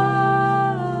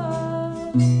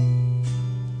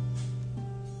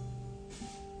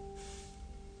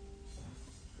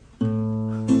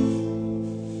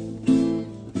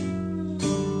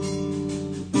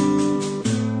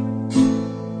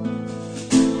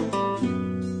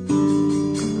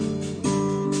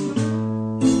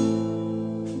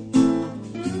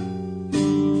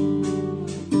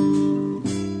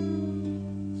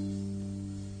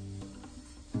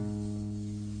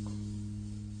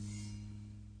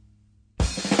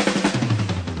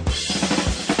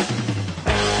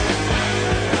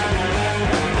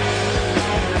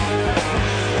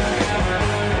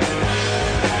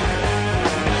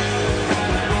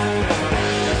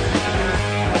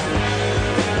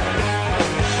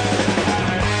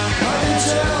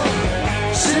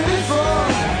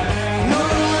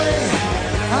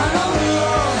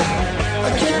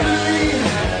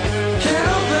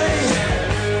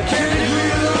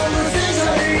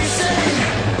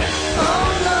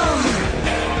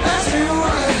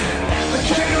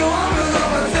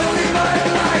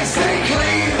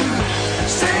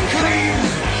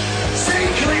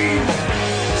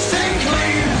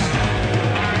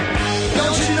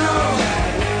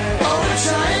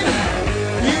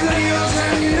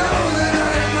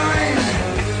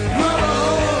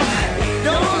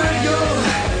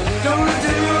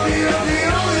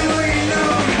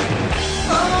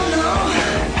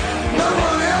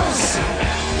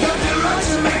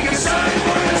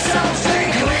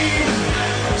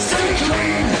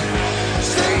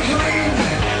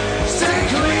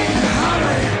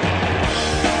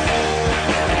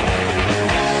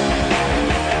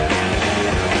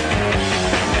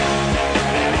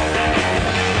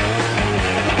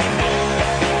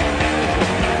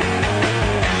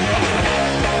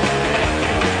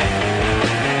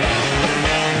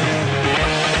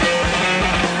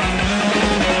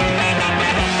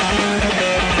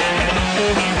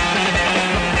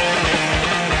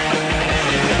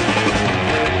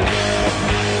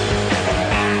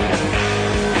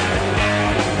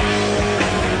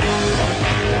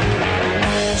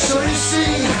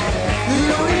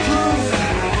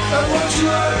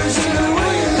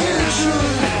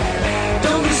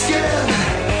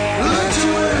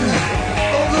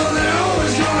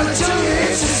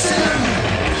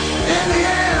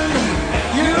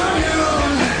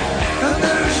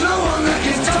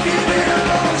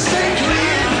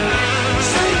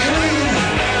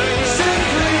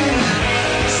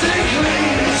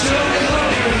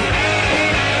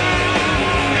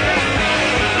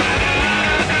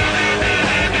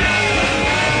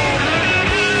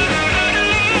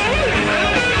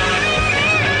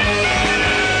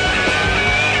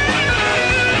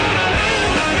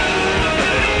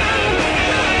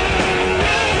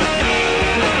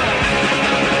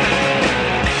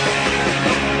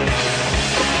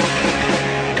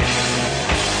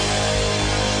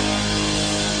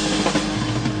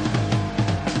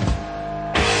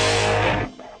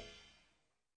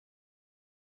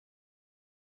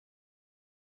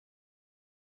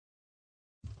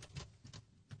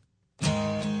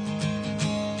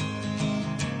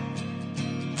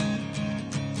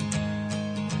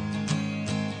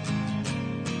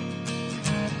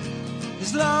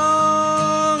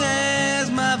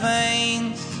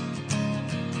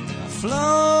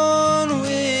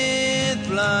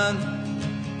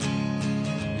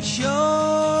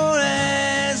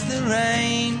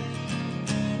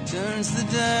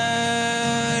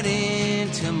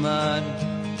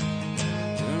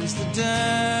 turns the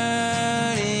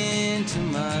dirt into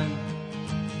mud.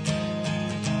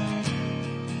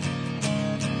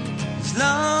 As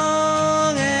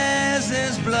long as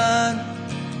there's blood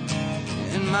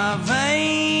in my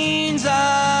veins,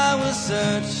 I will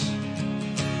search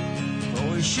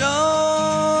for as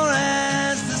sure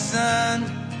as the sun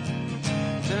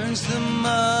turns the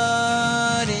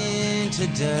mud into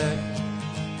dirt.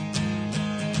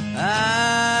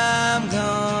 I'm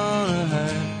gonna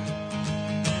hurt.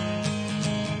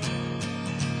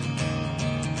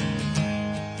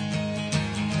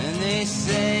 And they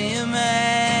say a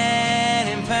man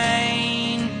in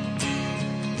pain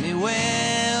may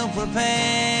well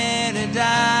prepare to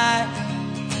die.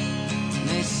 And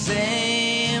they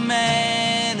say a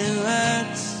man who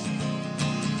hurts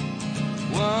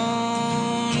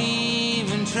won't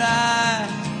even try.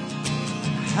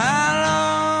 How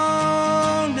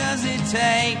long does it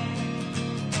take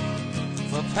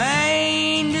for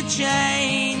pain to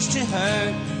change to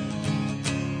hurt?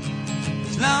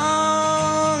 As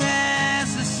long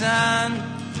as the sun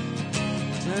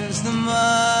turns the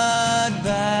mud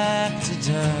back to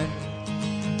dirt.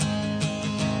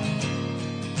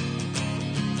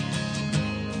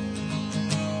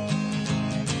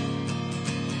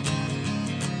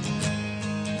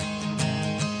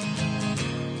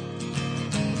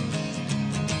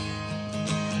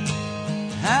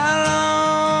 How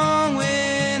long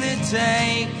will it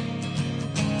take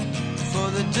for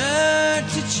the dirt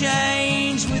to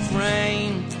change with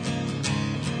rain?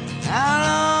 How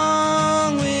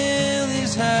long will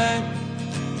this hurt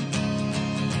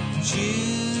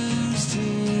choose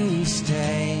to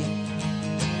stay?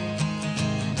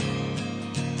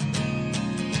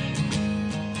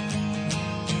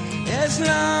 As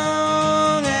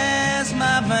long as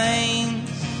my veins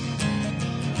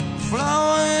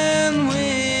flowing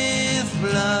with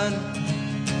blood,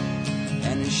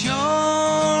 and as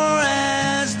sure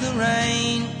as the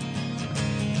rain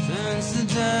turns the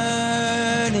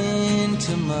dirt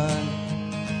into mud,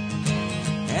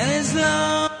 and as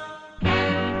long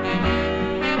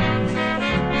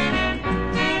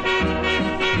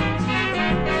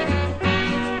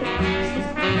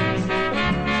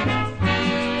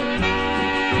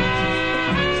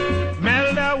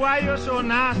Melda, why you so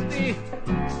nasty?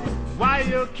 Why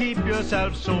you keep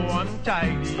yourself so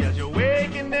untidy? As you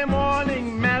wake in the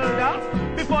morning, Melda,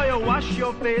 before you wash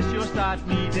your face, you start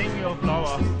kneading your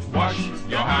flour. Wash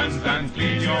your hands and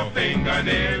clean your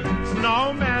fingernails.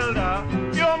 No, Melda,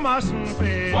 you mustn't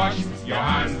fail. Wash your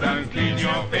hands and clean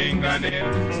your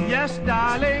fingernails. Yes,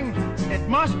 darling, it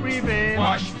must prevail.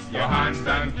 Wash your hands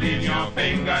and clean your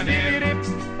fingernails.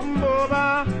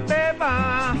 Boba,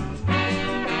 beba.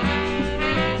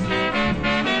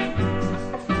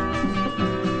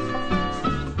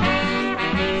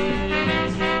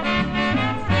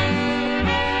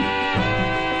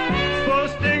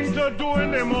 Do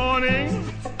in the morning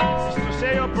is to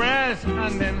say your prayers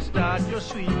and then start your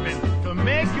sweeping. To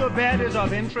make your bed is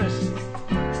of interest.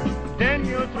 Then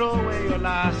you throw away your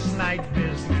last night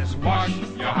business. Wash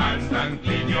your hands and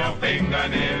clean your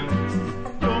fingernails.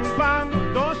 Don't bang,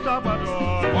 don't stop at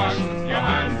all. Wash your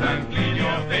hands and clean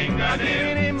your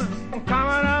fingernails.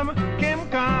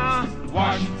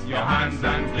 Wash your hands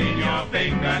and clean your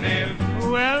fingernails.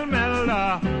 Well,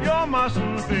 Melda, you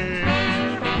mustn't fail.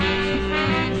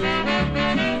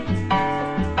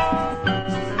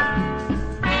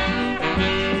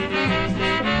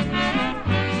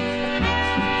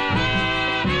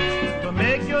 To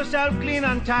make yourself clean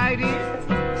and tidy,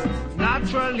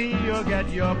 naturally you get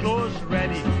your clothes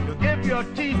ready. You give your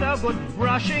teeth a good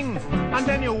brushing, and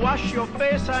then you wash your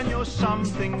face and your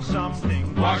something.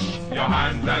 Wash your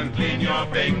hands and clean your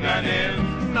fingernails.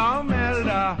 Now,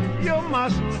 Melda, you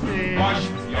mustn't fail. Wash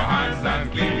your hands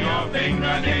and clean your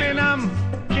fingernails.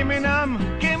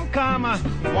 Kim Kama.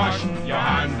 Wash your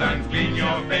hands and clean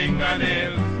your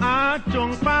fingernails.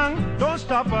 Tung Pang, don't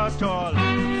stop at all.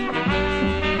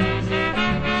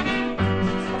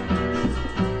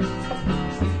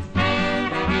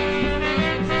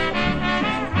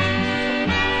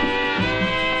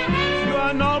 You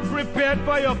are now prepared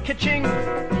for your kitchen,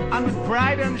 and with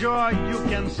pride and joy you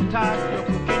can start your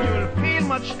cooking. You will feel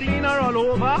much cleaner all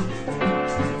over.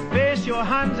 Face your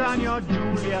hands on your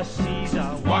Julius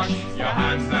Caesar. Wash your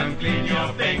hands and clean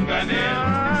your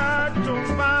fingernails.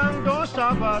 Don't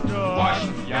stop at all. Wash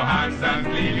your hands and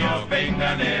clean your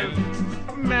fingernails.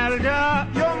 Melda,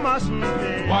 you mustn't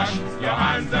fail. Wash your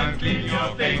hands and clean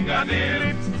your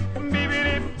fingernails.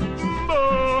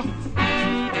 Bibidi-bo.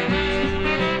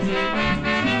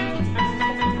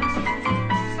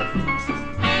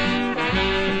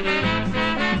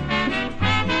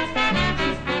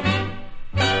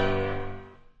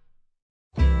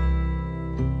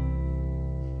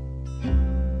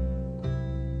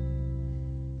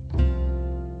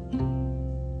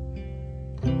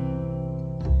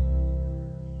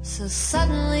 So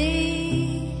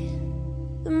suddenly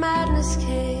the madness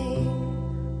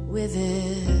came with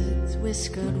its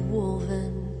whiskered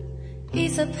woven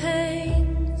ether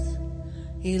pains.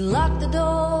 He locked the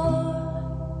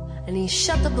door and he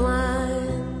shut the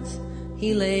blinds.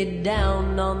 He laid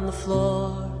down on the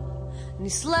floor and he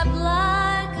slept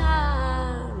like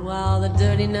iron while the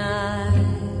dirty knife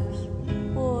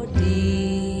wore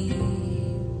deep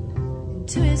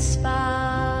into his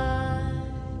spine.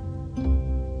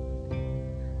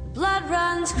 Blood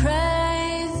runs crazy.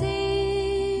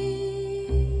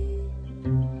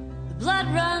 The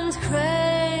blood runs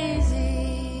crazy.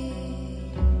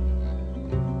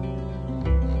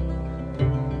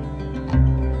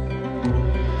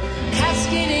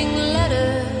 Cascading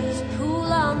letters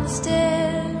pool on the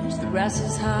stairs. The grass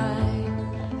is high,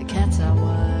 the cats are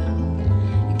wild.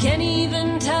 You can't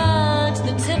even touch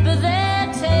the tip of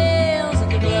their tails.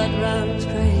 And the blood runs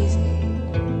crazy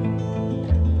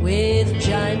with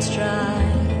giant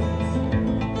strides.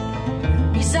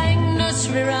 He sang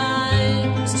nursery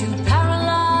rhymes to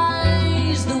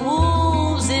paralyze the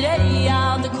wolves that eddy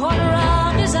out the corner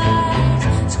of his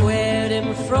eyes. Squared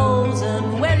him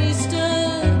frozen where he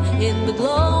stood in the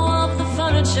glow of the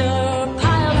furniture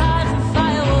piled high for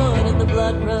firewood. And the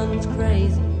blood runs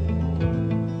crazy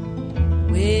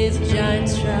with giant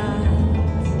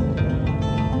strides.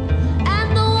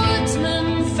 And the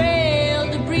woodsman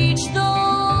failed to breach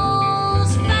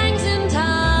those fangs in time.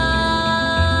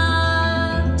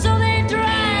 So they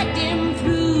dragged him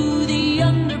through the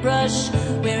underbrush,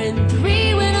 wearing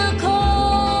 3 winter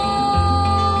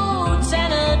coats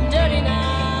and a dirty knife.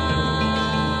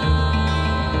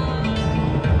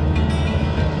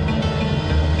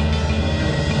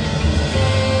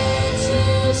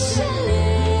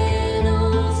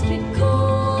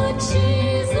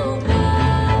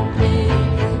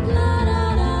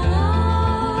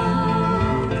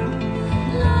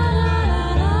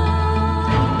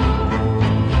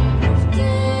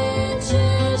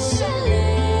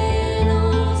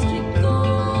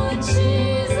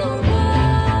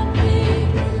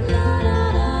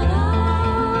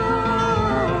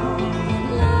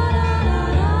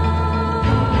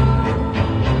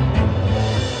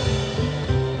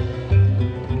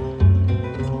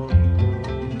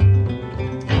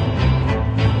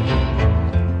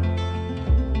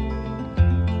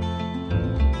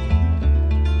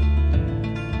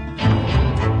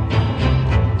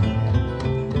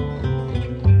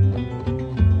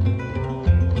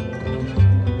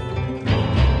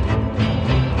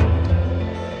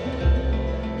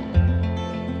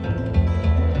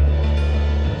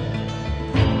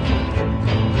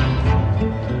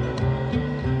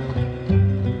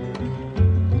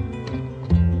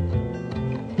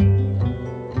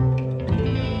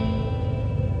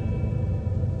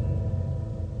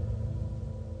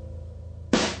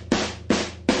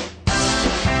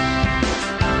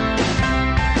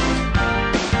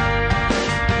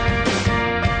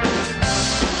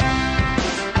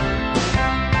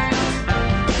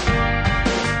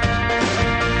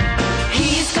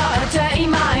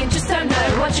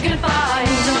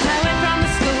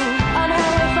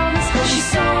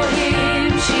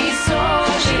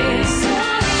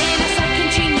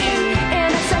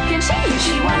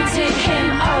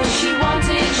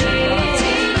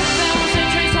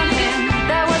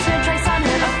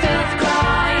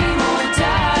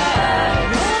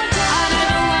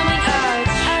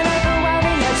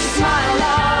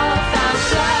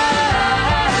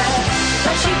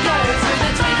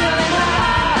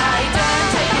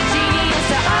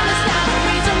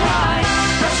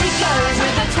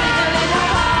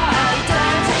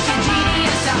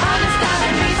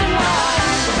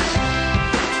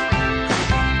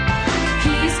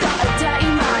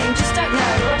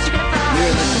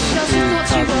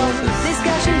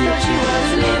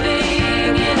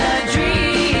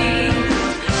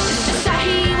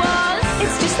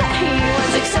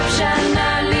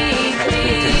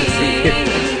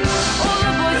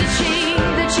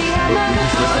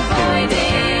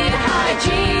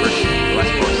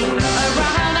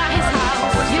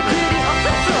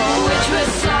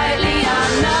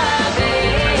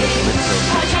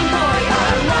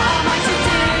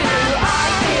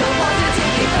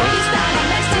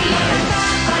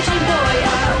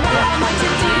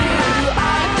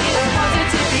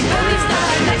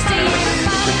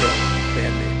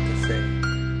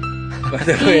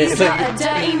 He's got a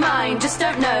dirty mind, just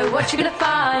don't know what you're gonna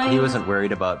find. He wasn't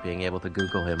worried about being able to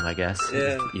Google him, I guess.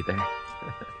 Yeah. Either.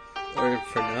 Or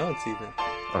pronounce even.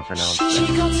 Or pronounce. She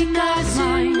got to know his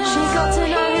mind. She got to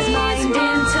know his mind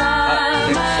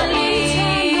internally.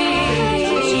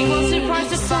 She wants surprise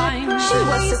to find. She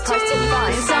was surprised to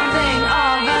find something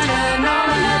of an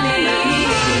anomaly.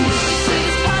 You see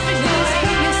this perfect news,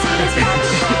 you see this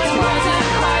perfect form wasn't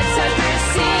quite so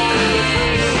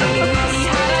pristine. He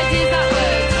had ideas that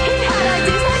would, he had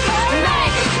ideas that could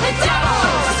make the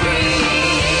devil scream.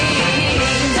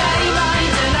 Dirty mind,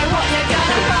 don't know what you're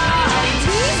gonna find.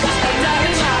 He's got a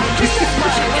dirty mind, just don't know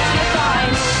what you're gonna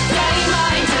find. Dirty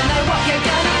mind, don't know what you're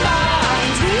gonna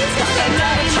find. He's got a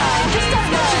dirty mind, just don't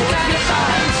know what you're gonna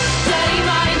find. Dirty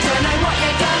mind, don't know what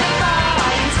you're gonna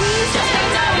find. He's just a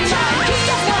dirty mind, just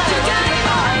don't know what you're gonna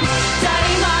find.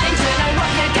 Dirty mind, don't know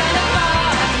what you're gonna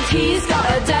find. He's got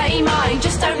a dirty mind,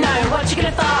 just don't know what you're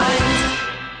gonna find.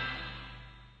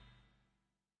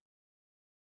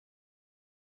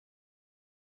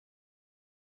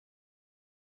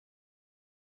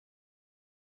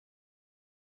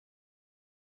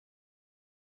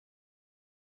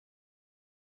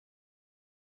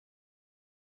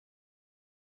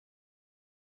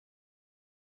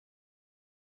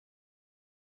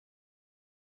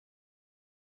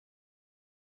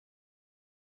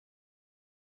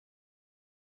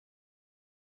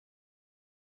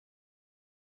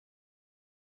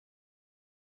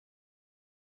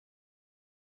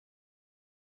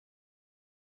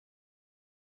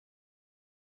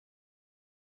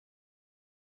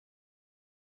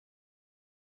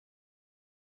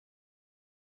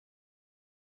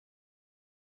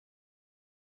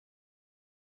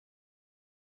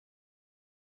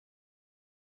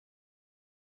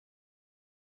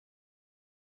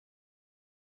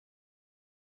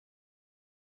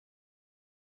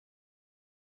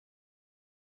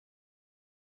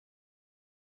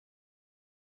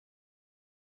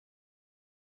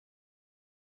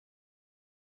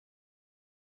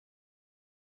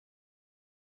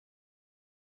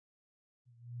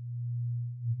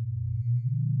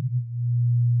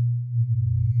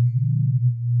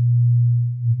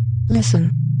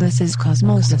 Listen, this is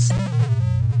Cosmosis.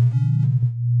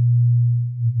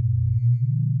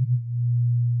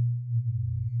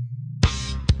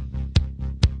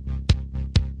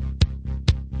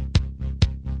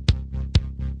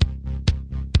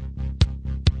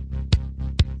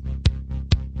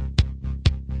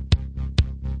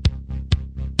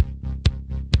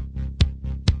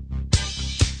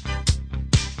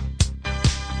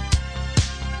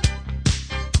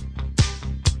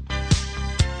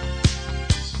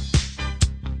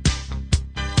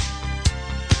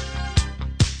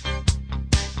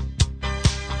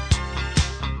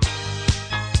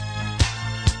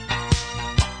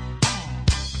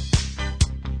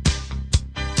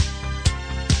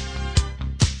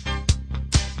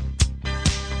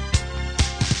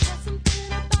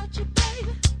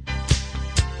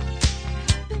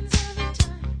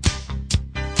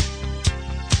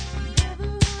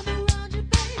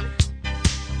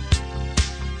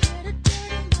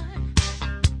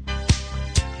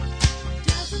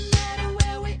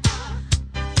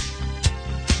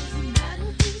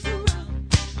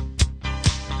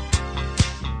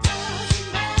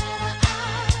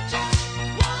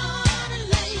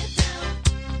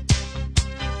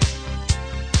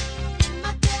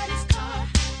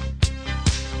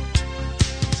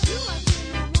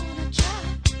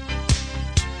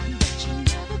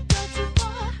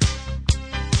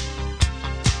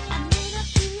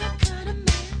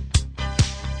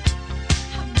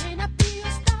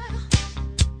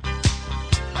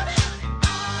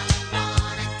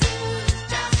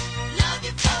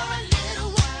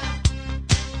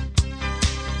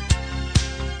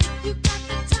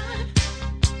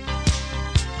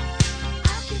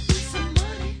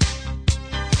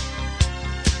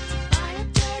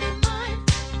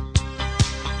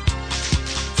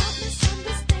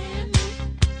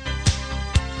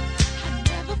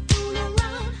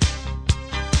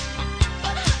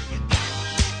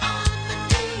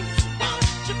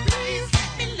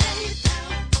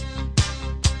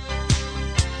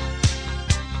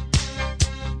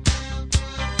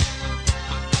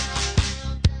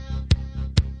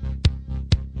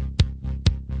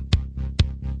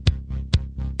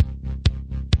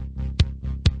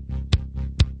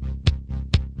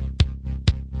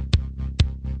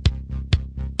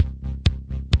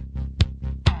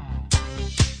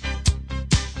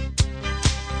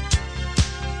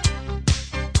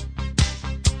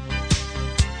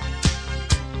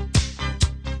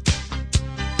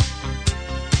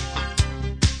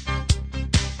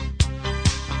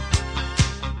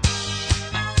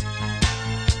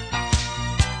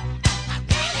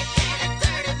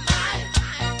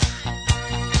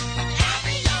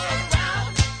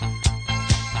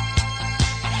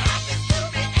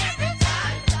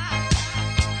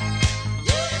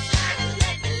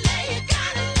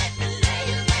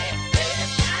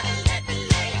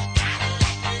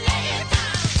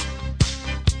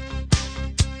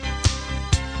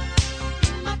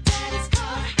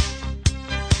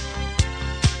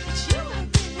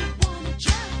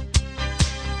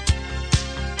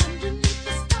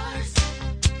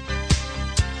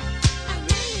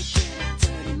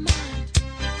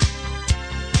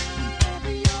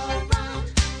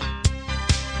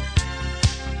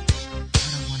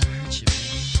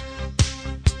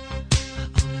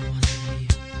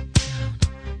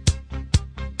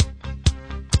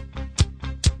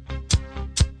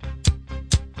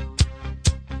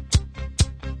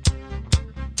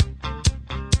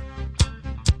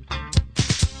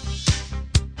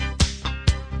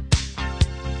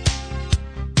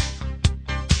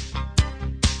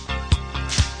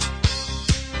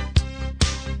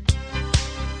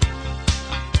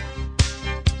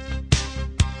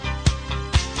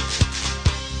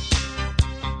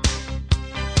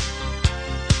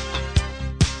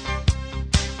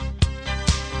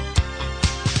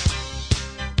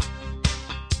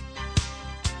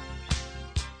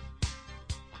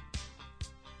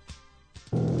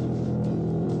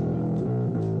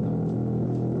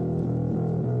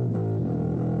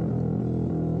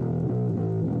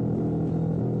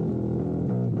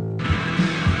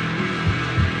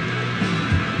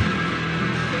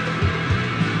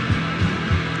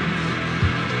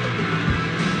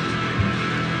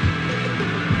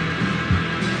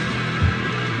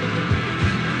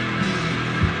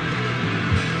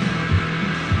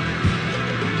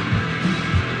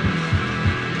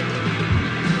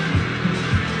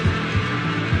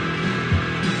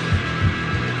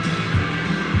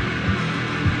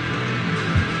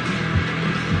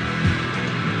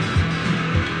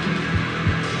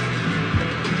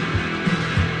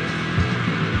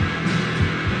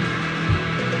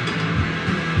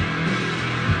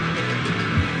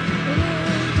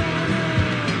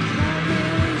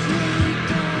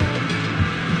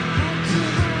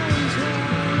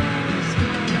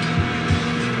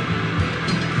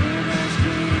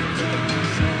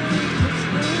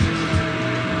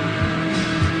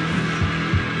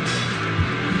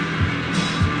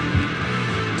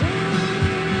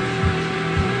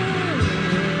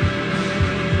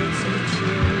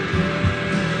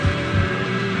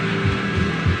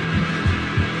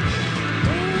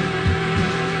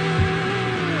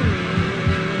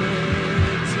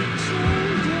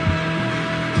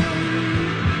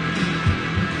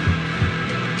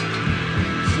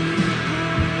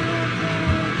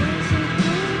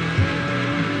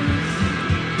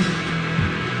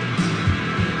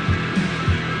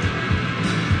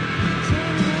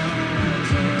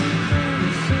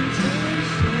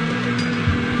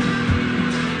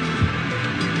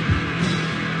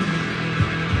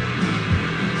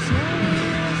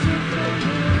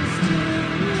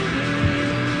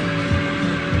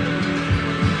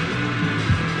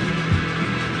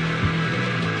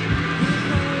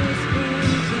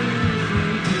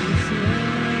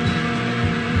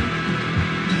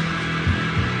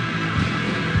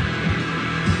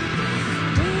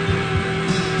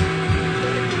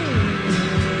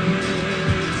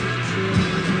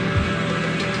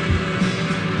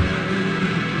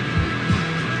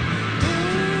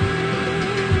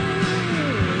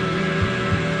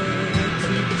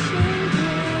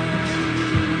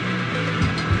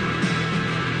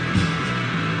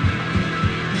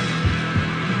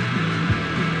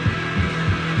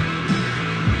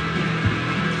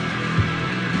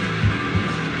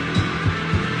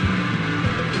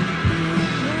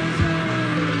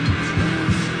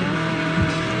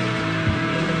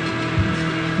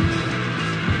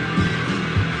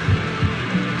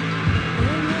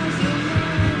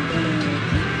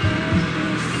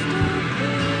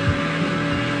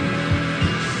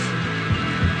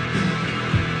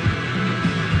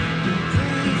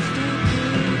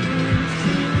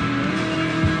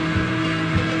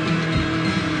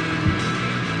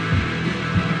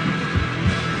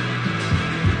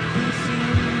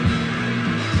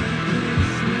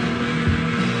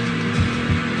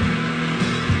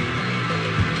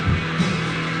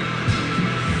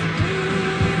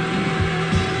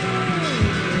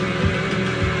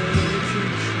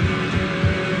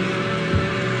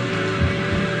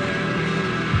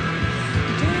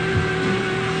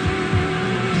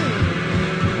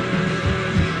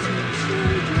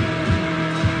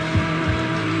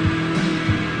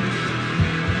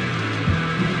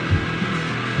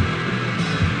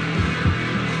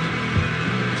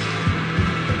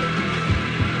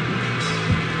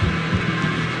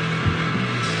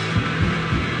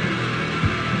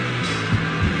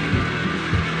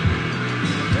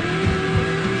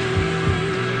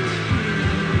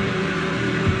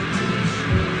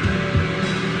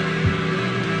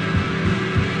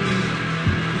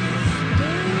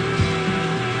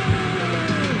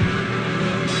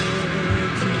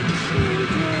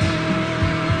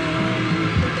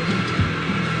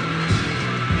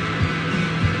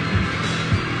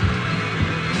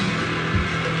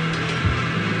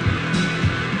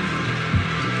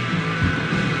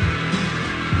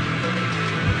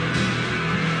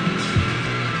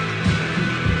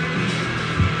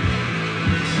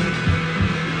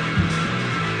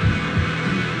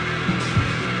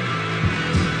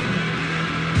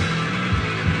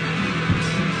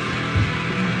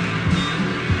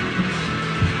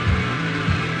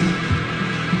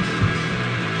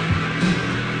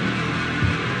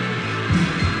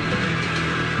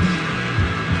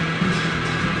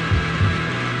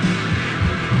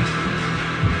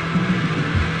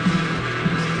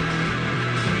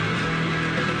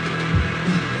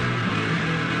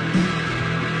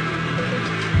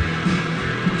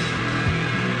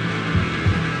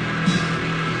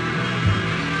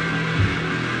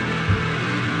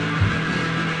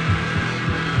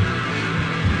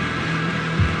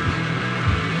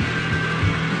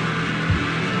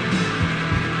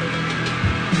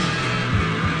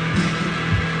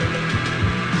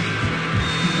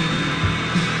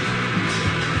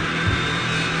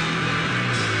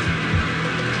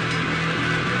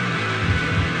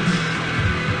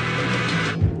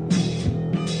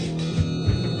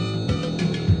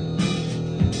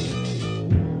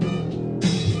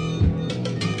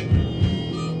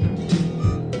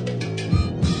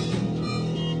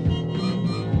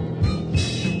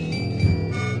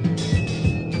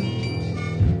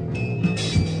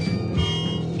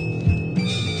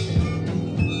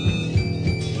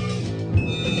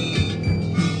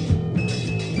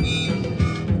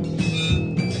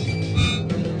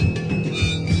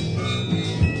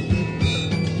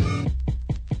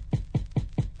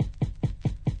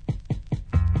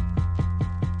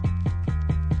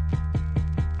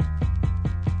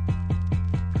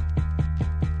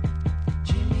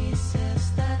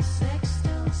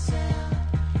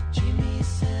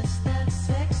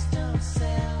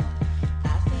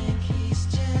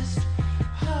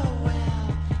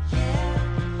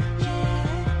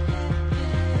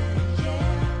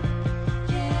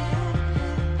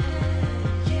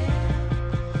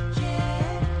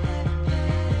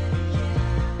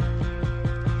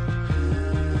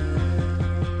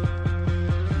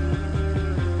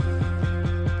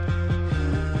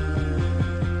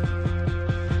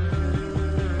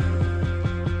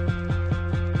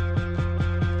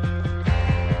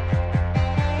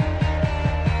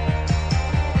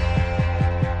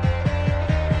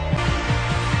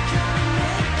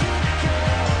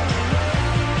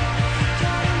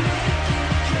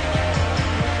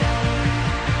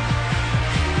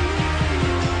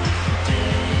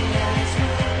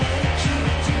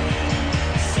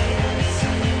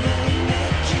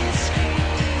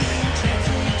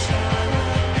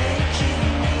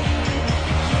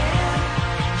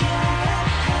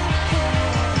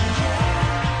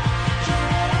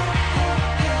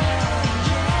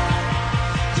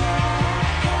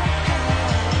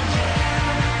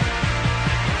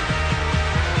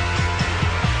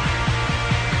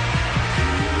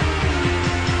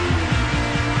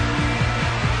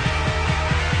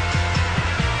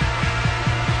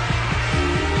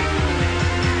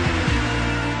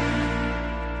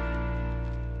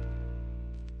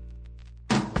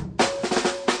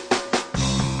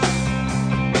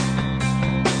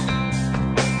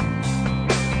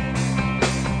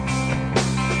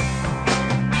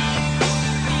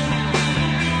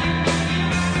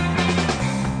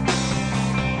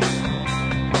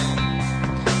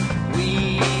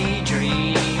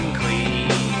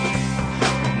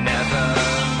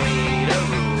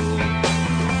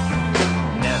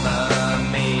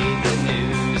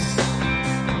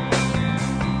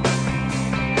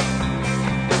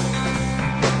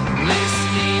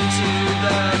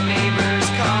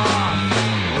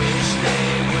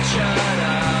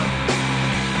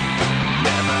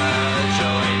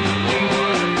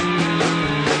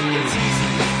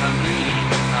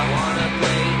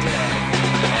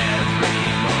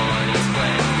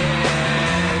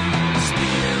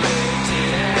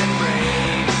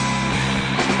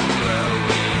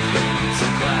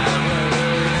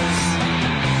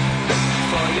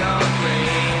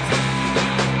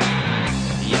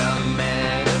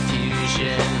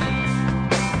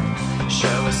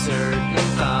 certain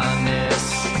fondness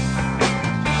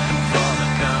for the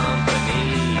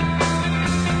company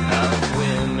of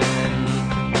women,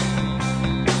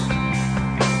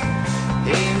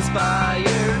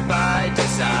 inspired by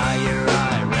desire.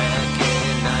 I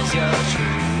recognize your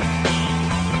truth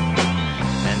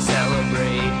and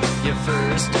celebrate your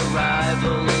first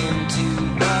arrival into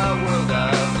the world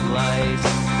of light.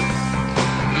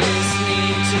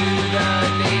 Listening to the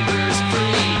neighbors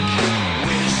freak,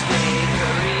 wish they'd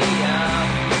hurry up.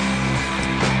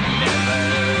 Never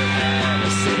had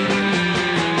a sin.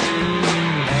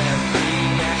 Every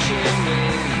action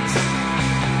wins.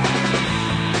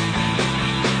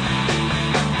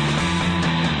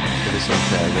 This is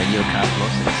Radio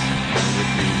Cosmosis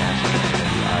with the National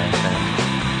WRFM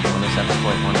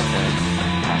 107.1 FM.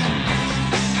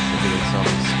 We're doing some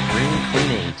spring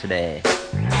cleaning today.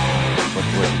 What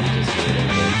we just did.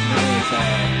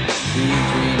 It's Green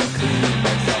Dream Clean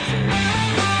by Seltzer.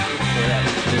 We're at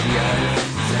 30 hours.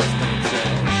 That's when it's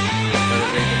for the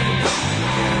regulars.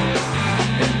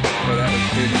 And for that was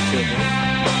 30 children.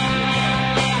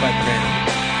 5 grand.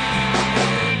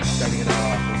 And starting it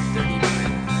all off with 39.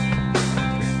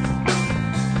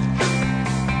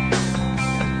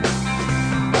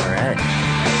 Alright.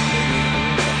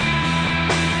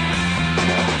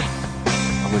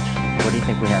 What do you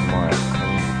think we have more of?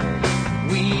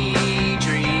 We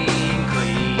dream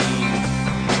clean.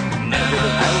 Never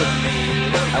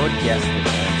I would guess the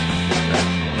answer.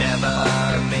 Never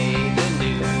made the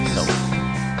news. So,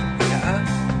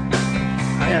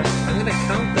 I'm gonna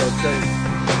count though, because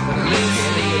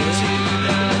listening to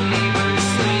the neighbors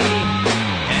sleep,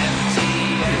 empty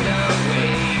and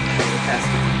awake.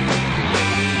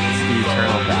 it's the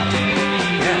eternal battle.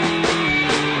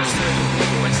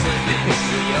 We're slipping,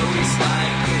 we always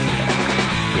slide clean.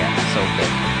 Yeah, so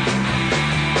good.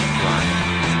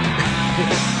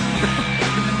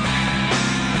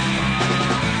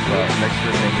 Well, next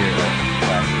we're gonna hear a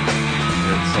classic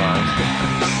good song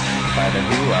by the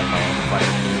Who on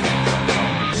Butterfield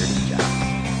called Dirty Jobs.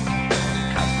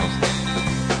 Cosmos.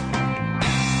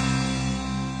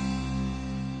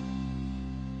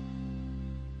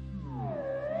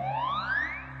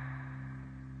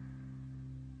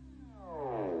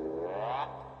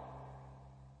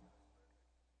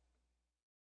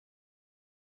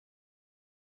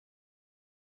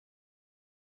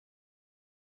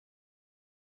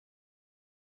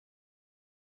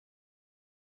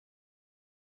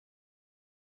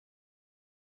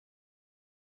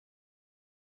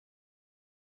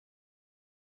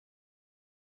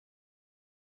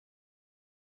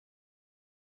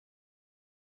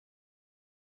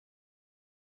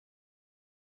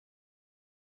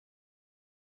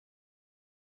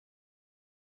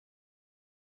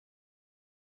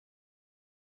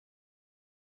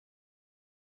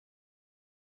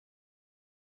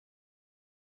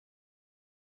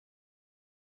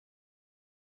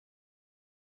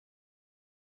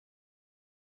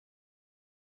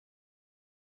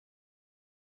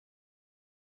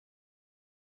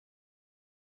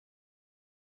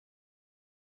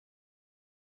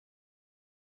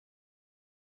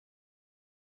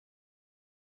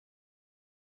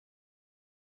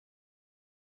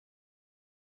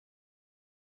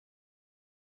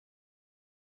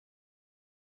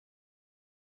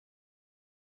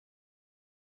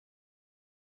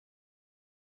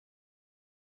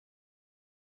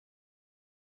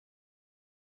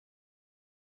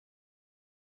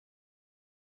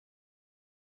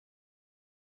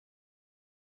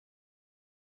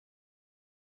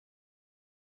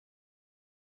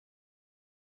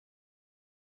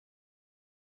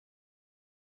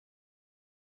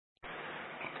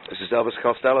 This is Elvis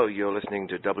Costello. You're listening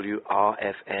to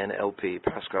WRFN-LP,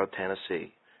 Pasco,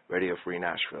 Tennessee, Radio Free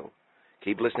Nashville.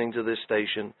 Keep listening to this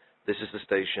station. This is the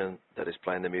station that is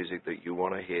playing the music that you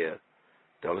want to hear.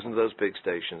 Don't listen to those big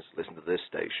stations. Listen to this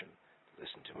station.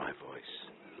 Listen to my voice.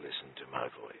 Listen to my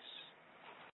voice.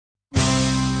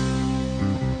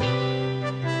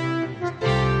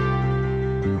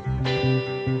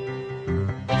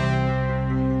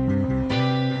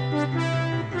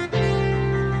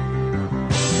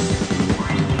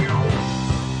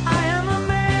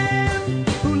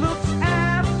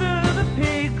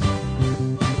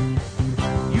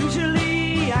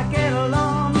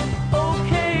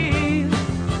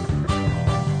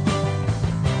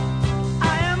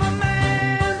 I am a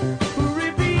man who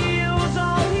reveals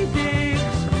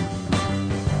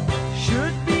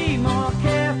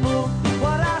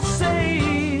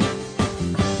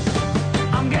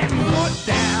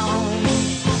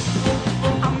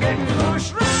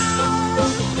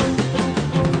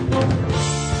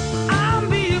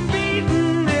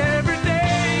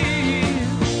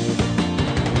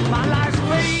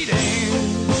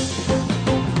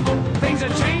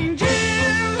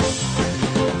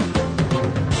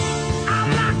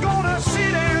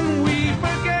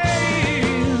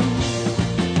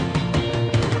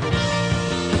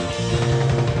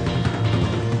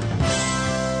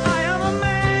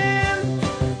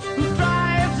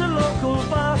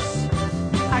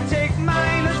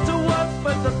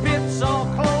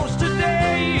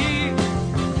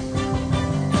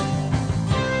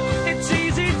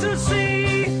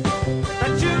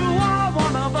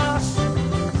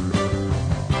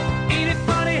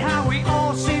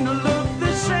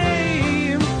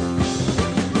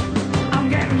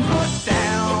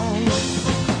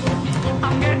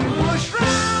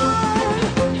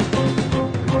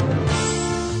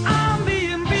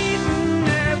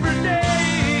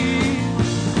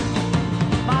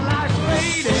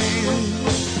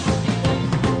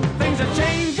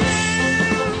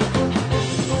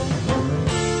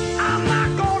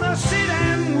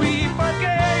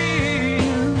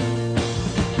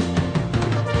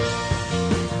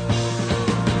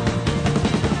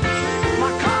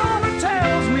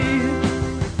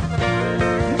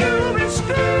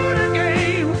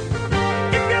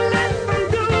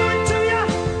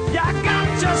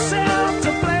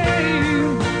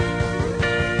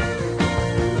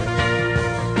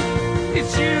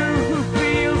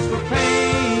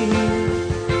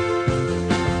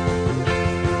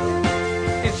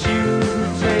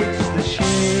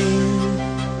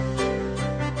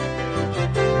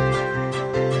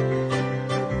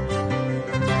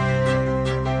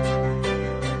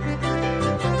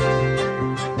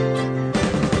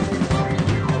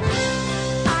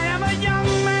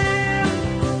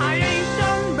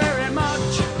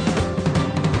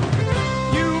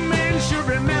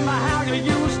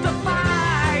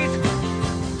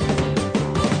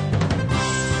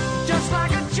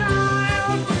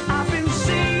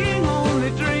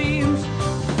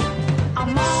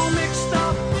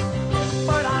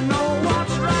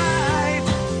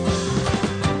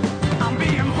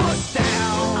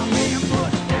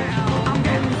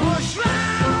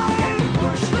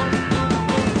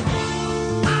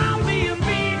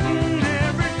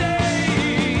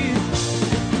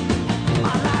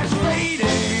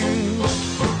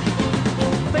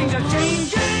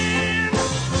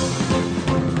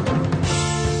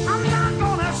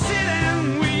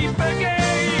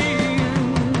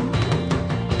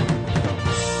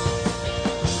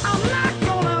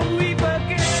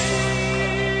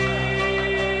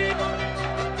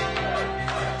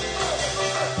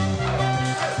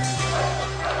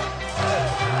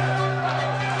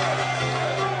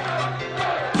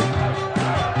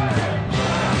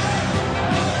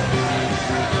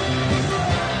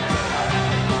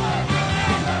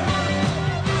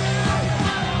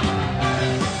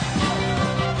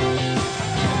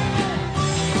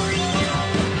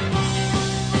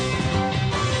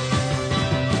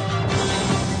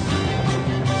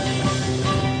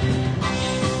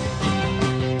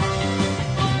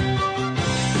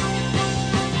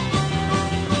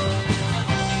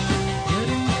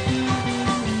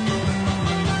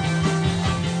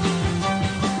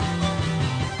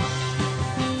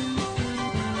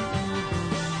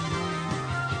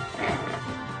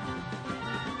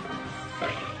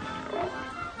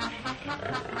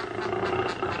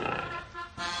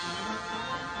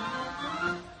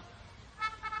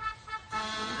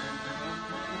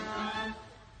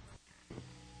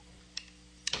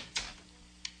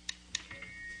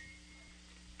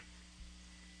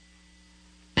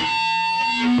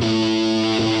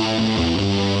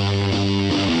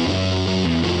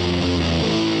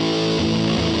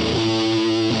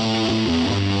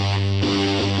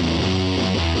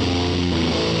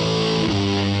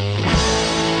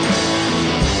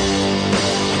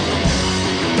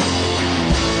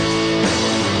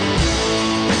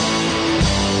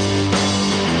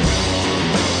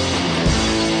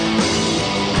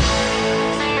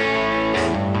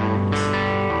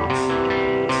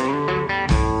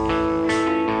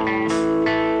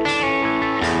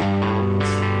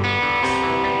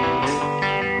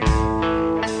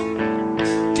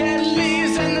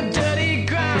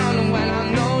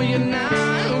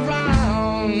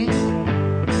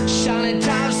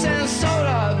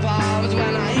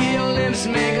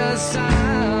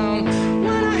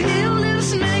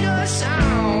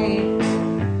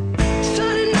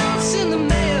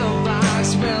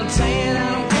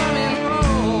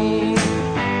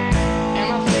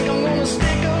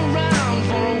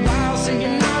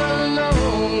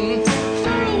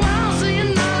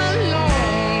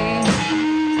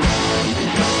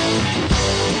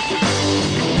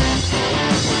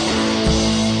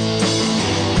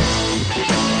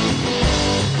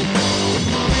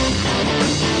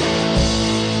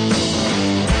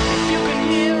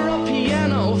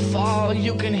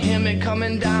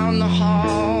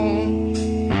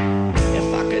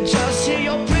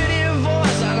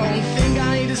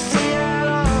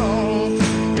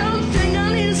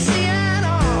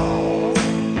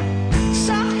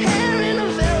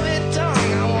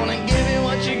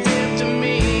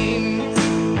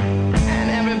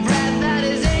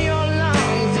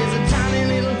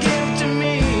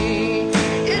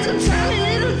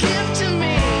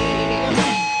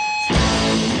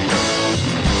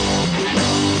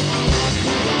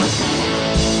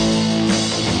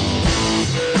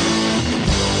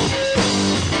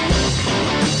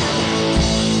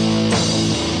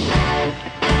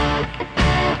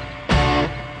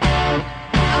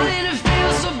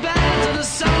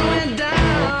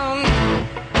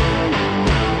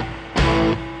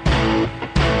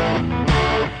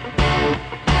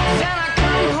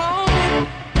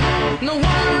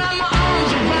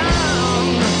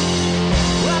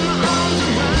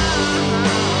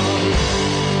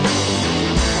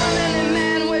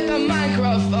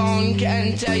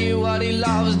can tell you what he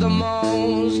loves the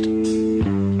most.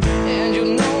 And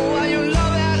you know why you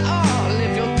love at all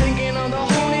if you're thinking of the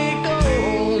Holy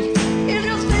Ghost. If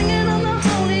you're thinking of the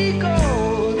Holy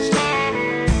Ghost.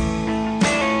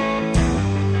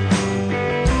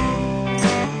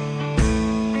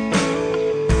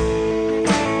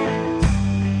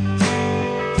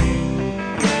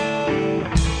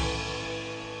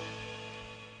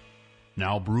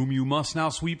 Now, broom, you must now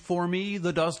sweep for me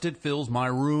the dust, it fills my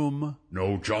room.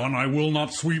 No, John, I will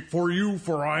not sweep for you,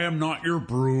 for I am not your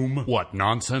broom. What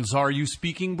nonsense are you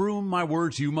speaking, broom? My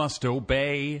words you must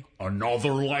obey.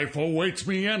 Another life awaits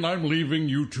me, and I'm leaving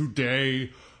you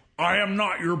today. I am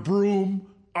not your broom.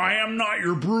 I am not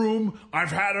your broom.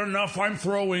 I've had enough. I'm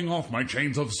throwing off my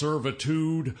chains of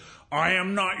servitude. I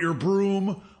am not your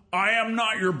broom. I am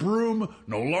not your broom.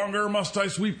 No longer must I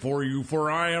sweep for you, for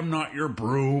I am not your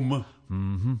broom.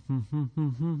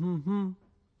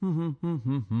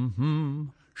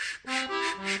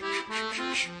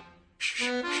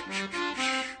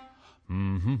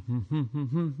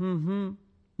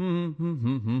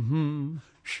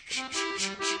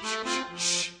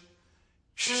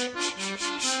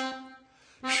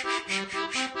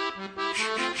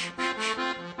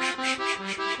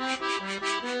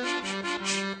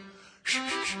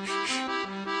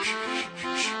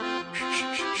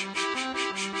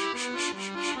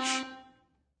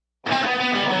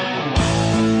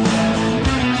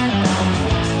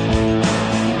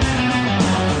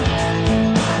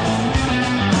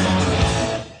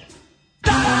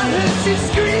 She's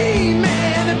screaming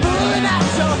and pulling out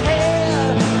your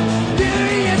hair,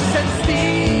 furious and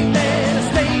steaming, a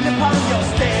stain upon your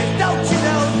stairs. Don't you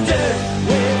know dirt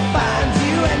will find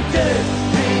you, and dirt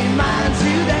reminds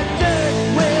you that dirt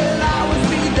will always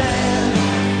be there.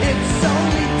 It's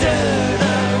only dirt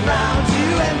around you,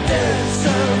 and dirt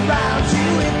surrounds you.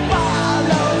 It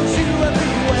follows you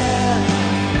everywhere.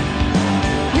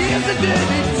 Here's a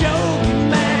dirty joke,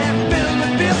 man, filled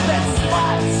with filth and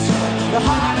spots. The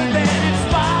harder that it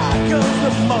sparkles,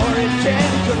 the more it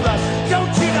can corrupt.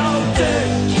 Don't you know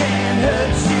dirt can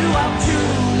hurt you? I'm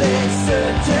truly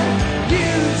certain.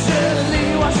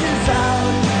 Usually washes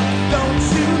out. Don't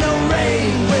you know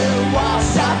rain will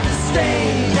wash out the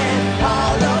stain, and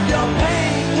all of your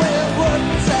pain will work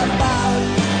itself out.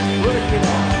 Work it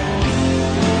out.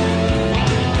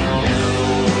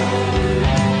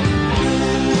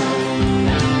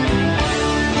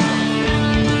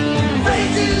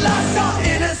 Afraid you lost your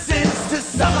innocence to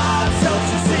some odd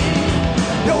social scene.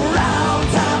 Your round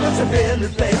time must have been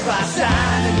replaced by a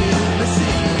shiny new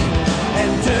machine.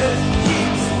 And dirt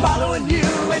keeps following you,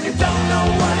 and you don't know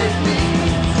what it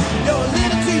means. You're a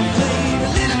little too clean, a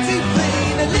little too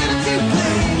clean, a little too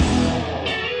clean.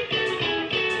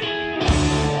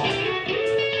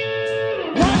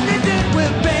 One day dirt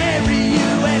will bury you,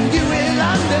 and you will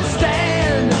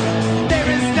understand. There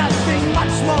is nothing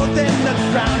much more than the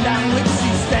ground on which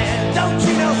you stand. Don't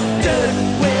you know dirt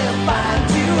will find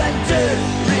you, and dirt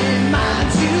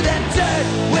reminds you that dirt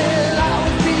will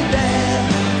always be there.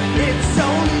 It's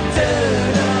only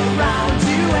dirt around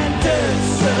you, and dirt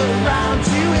surrounds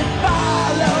you. It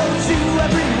follows you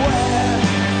everywhere,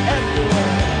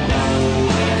 everywhere.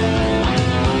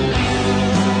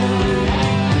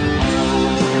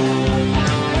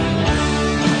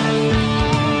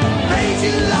 Afraid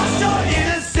you lost your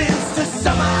innocence to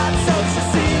some odd social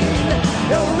scene.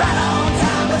 Your right on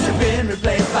time must have been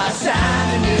replaced by a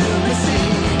shiny new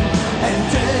machine. And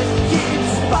dirt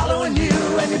keeps following you,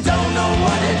 and you don't know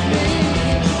what it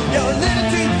means. You're a little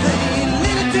too clean, a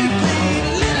little too clean,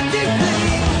 a little too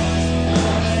clean.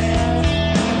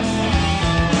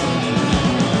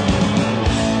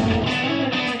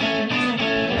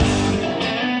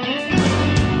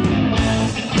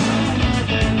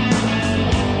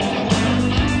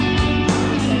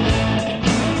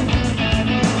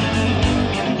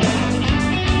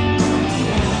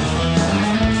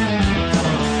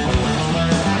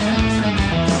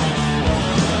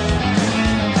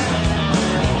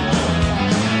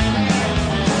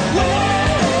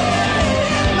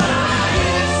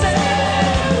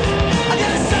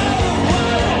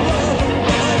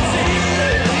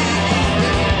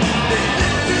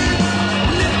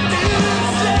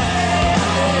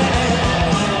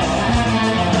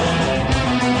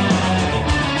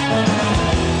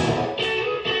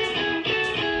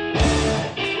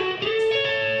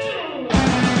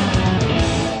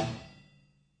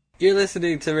 You're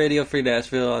listening to Radio Free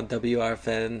Nashville on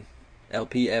WRFN,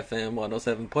 LPFM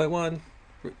 107.1,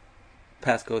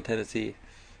 Pasco, Tennessee.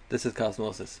 This is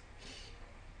Cosmosis.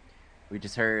 We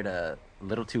just heard a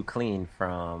Little Too Clean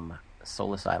from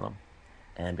Soul Asylum.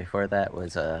 And before that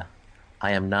was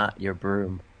I Am Not Your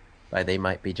Broom by They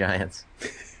Might Be Giants.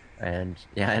 And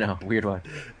yeah, I know, weird one.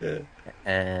 Yeah.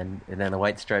 And then the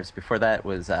White Stripes before that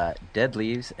was Dead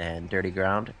Leaves and Dirty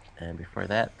Ground. And before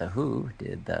that, The Who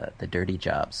did the Dirty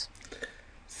Jobs.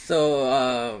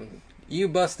 So, you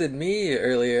busted me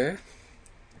earlier.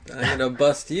 I'm gonna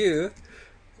bust you.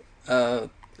 I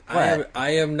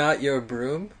am not your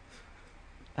broom.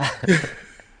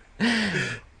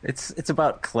 It's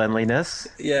about cleanliness.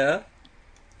 Yeah.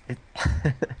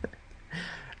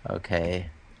 Okay.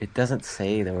 It doesn't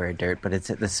say the word dirt, but it's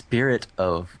the spirit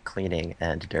of cleaning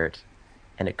and dirt.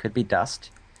 And it could be dust.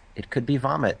 It could be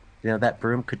vomit. You know, that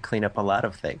broom could clean up a lot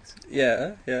of things.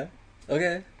 Yeah, yeah.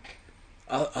 Okay.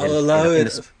 I'll allow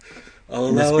it. I'll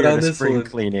allow it on this spring one.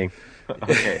 Cleaning.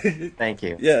 Okay. Thank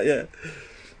you. Yeah, yeah.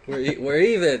 We're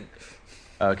even.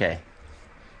 Okay.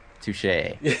 Touche.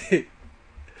 Okay.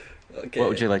 What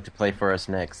would you like to play for us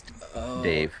next,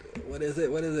 Dave? What is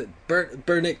it?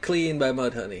 Burn It Clean by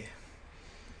Mudhoney.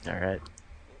 All right.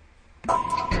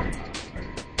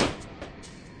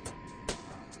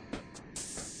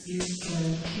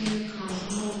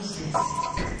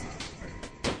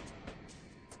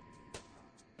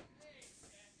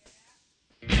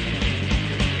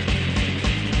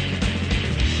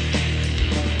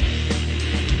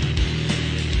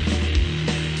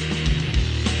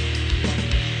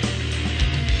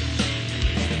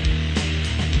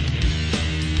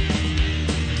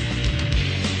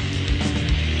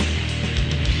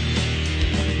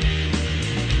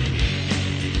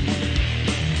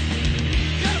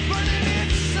 Burning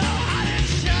it so hot and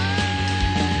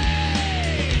shine.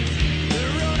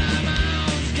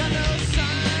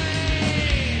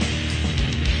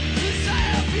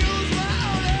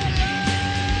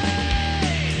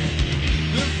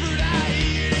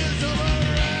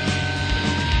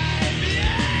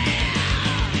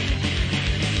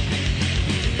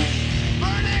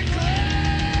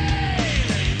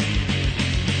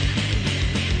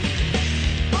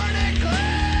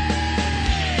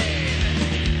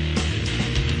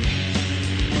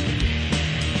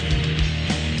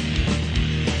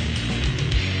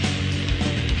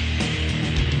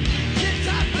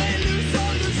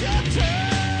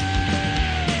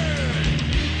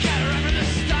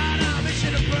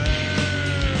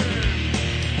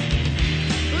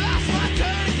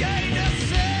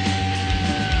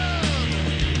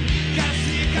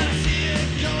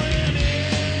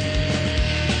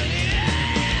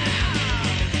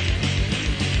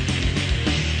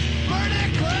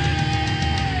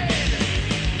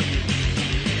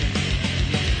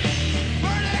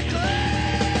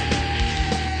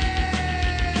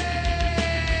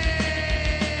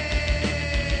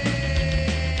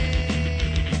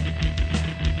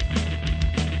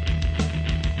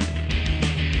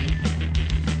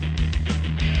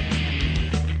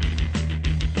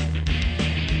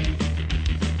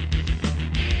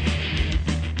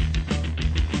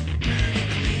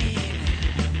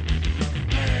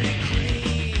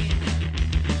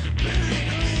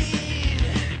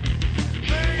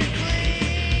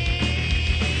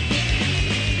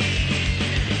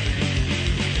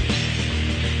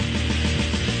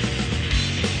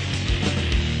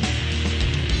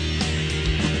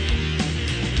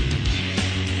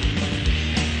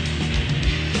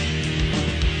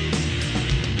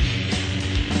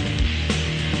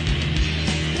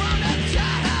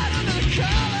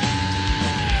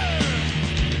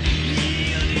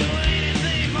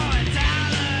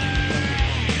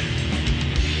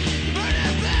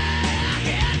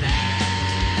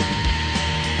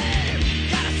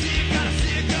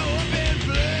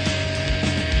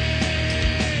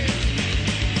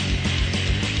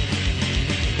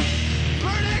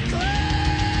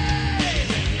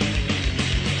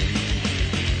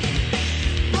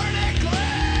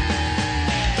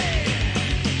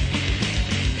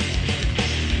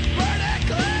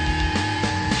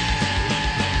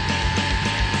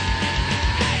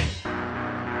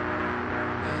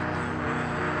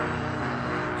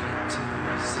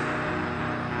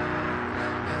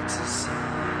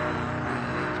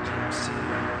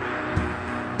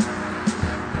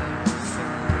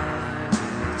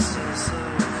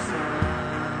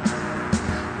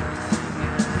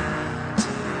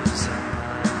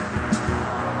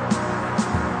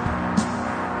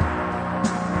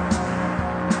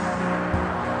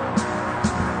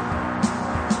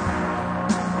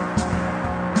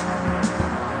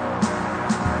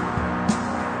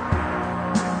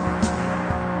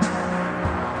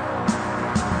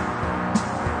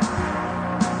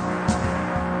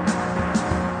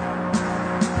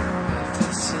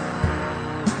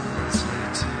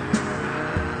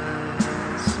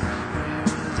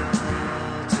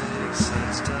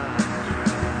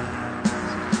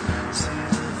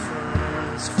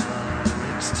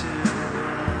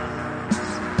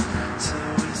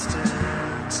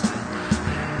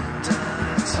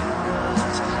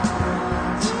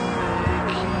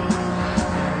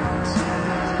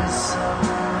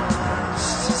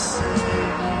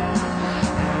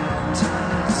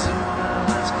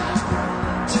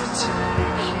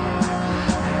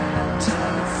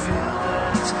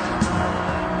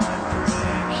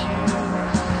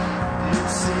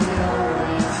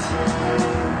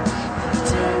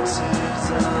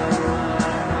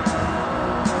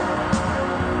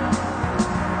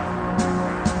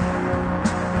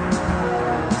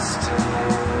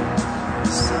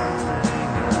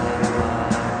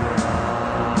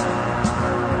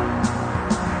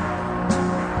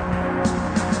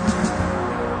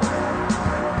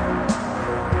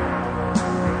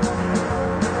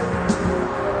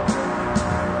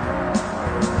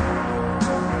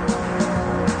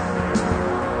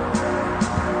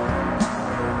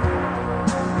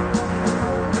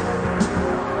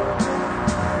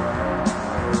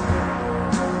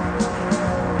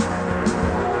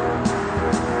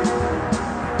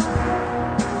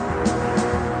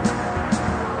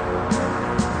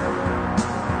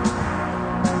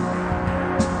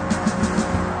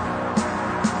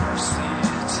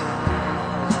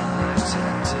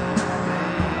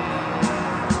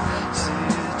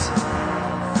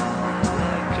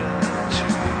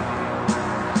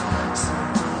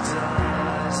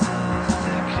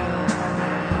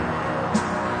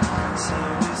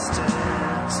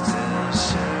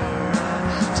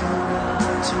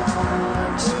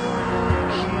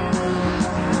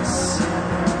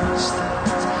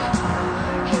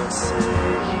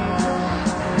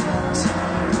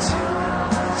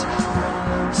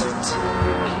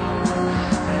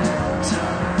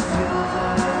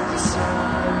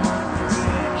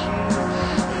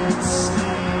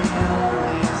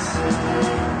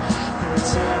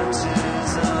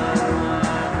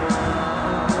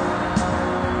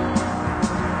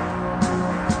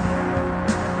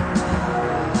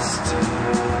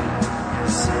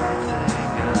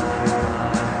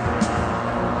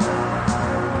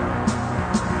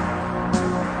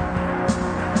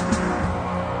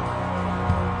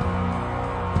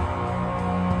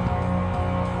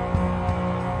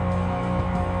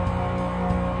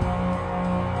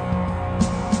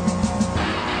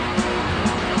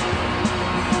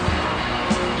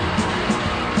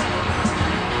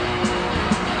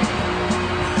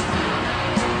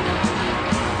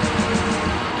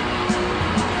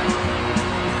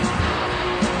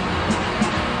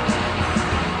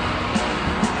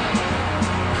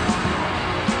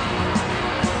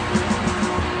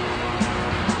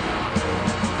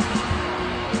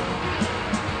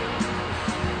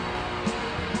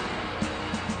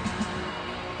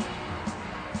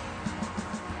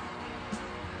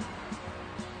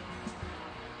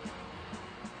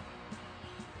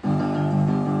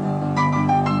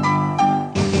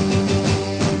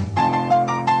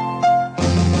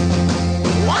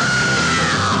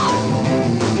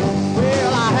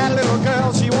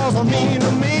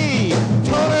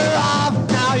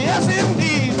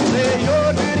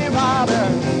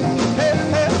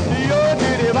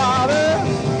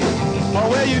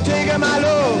 Well, you take my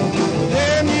love,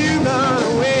 then you run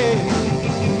away.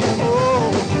 Oh,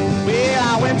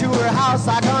 well, I went to her house,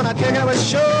 I gonna take her a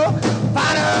show.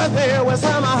 Find her there with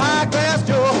some high class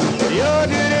Joe. Your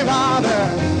dirty father,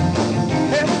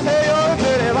 hey, hey, your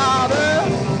dirty father.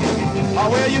 Oh,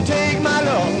 well, you take my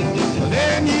love,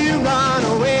 then you run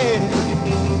away.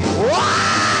 Wow!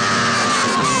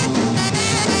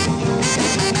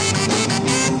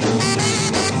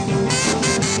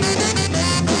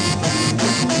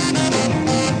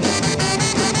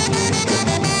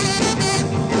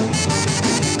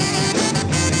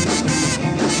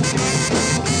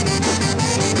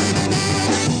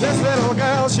 This little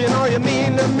girl, she know you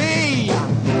mean to me.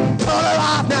 Pull her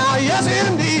off now, yes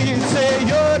indeed. Say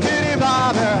you're dirty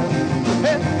father,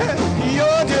 hey, hey,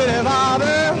 you're dirty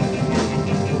father.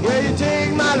 Well, you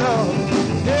take my love,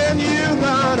 then you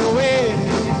run away.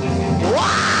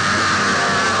 Wow!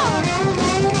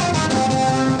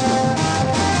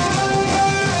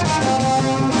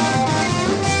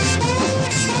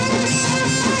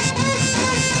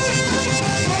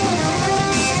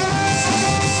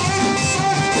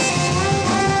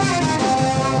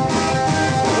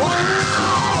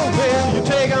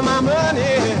 Taking my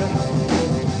money,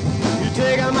 you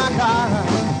taking my car.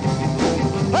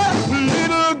 Oh,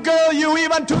 little girl, you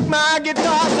even took my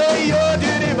guitar. Say you're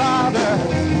dirty father,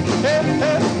 hey,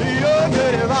 hey, you're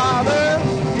dirty father.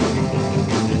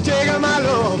 You taking my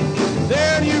love,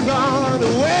 then you run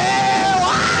away.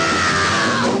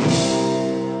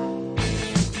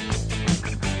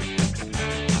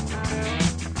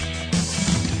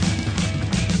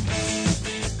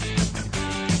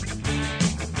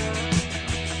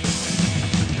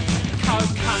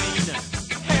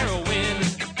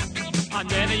 I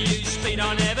never use speed,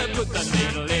 I never put the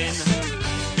needle in.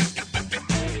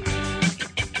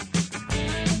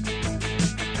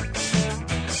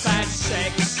 Bad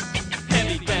sex,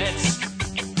 heavy bets.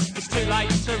 It's too late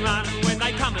to run when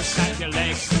they come and snap your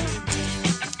legs.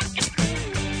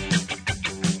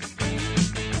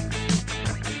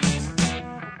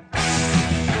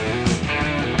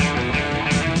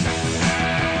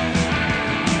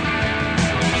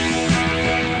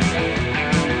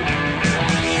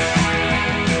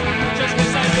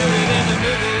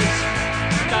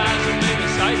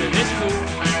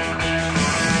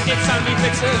 It's only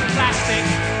bits of plastic,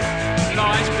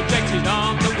 lies projected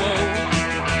on the wall.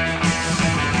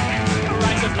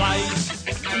 Razor blades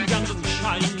and guns and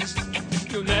chains.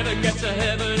 You'll never get to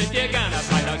heaven if you're gonna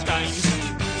play those games.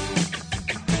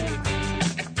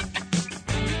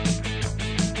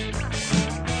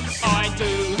 I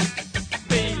do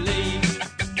believe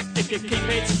if you keep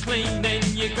it clean, then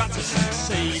you've got to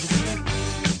succeed.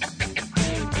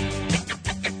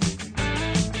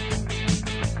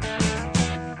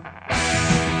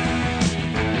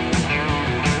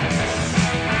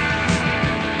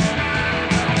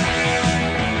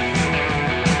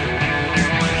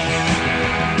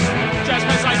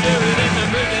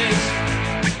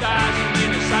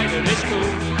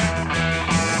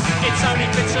 It's only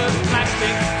bits of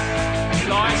plastic,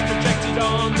 lies projected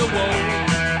on the wall.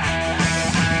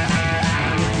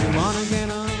 If you wanna get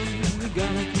on, you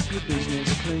gotta keep your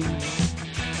business clean.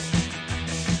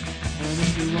 And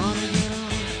if you wanna get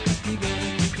on, you gotta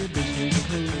keep your business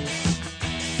clean.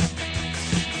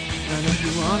 And if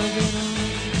you wanna get on,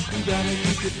 you gotta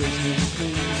keep your business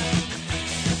clean.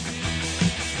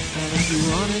 And if you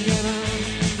wanna get on,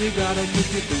 you gotta keep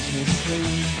your business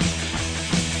clean.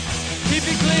 Keep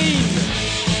it clean.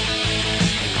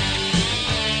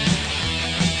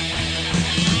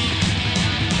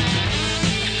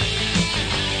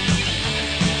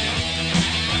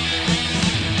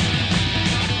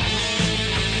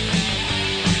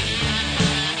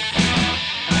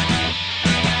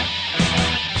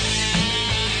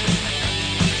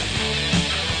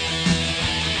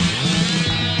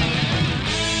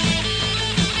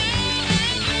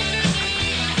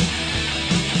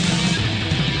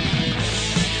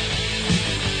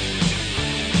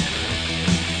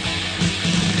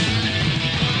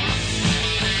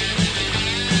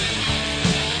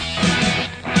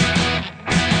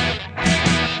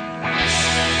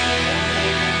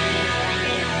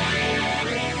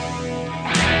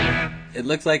 It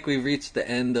looks like we've reached the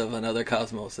end of another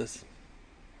Cosmosis.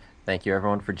 Thank you,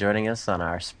 everyone, for joining us on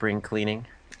our spring cleaning.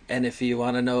 And if you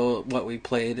want to know what we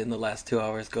played in the last 2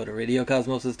 hours, go to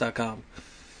radiocosmosis.com.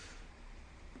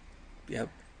 Yep.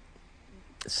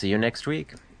 See you next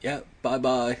week. Yep.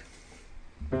 Bye-bye.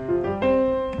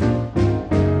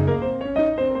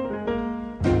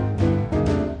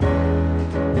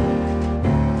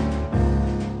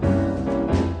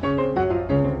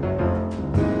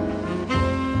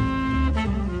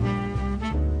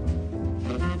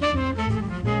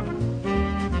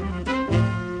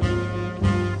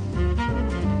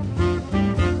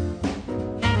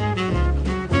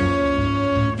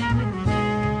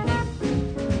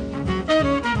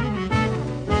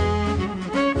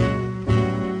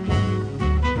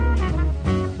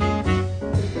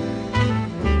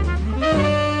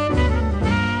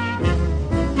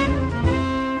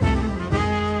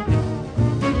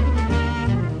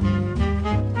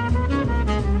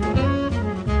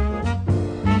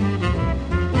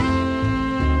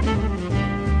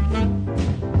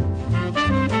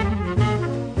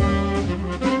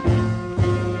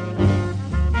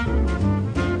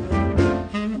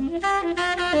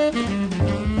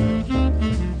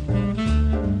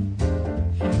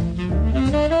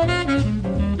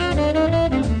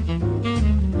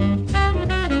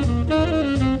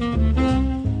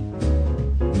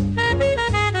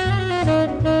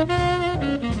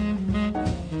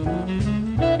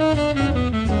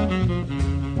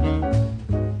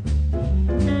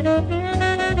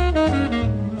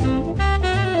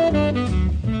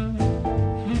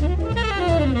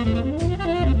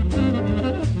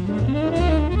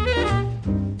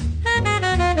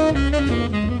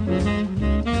 Thank you.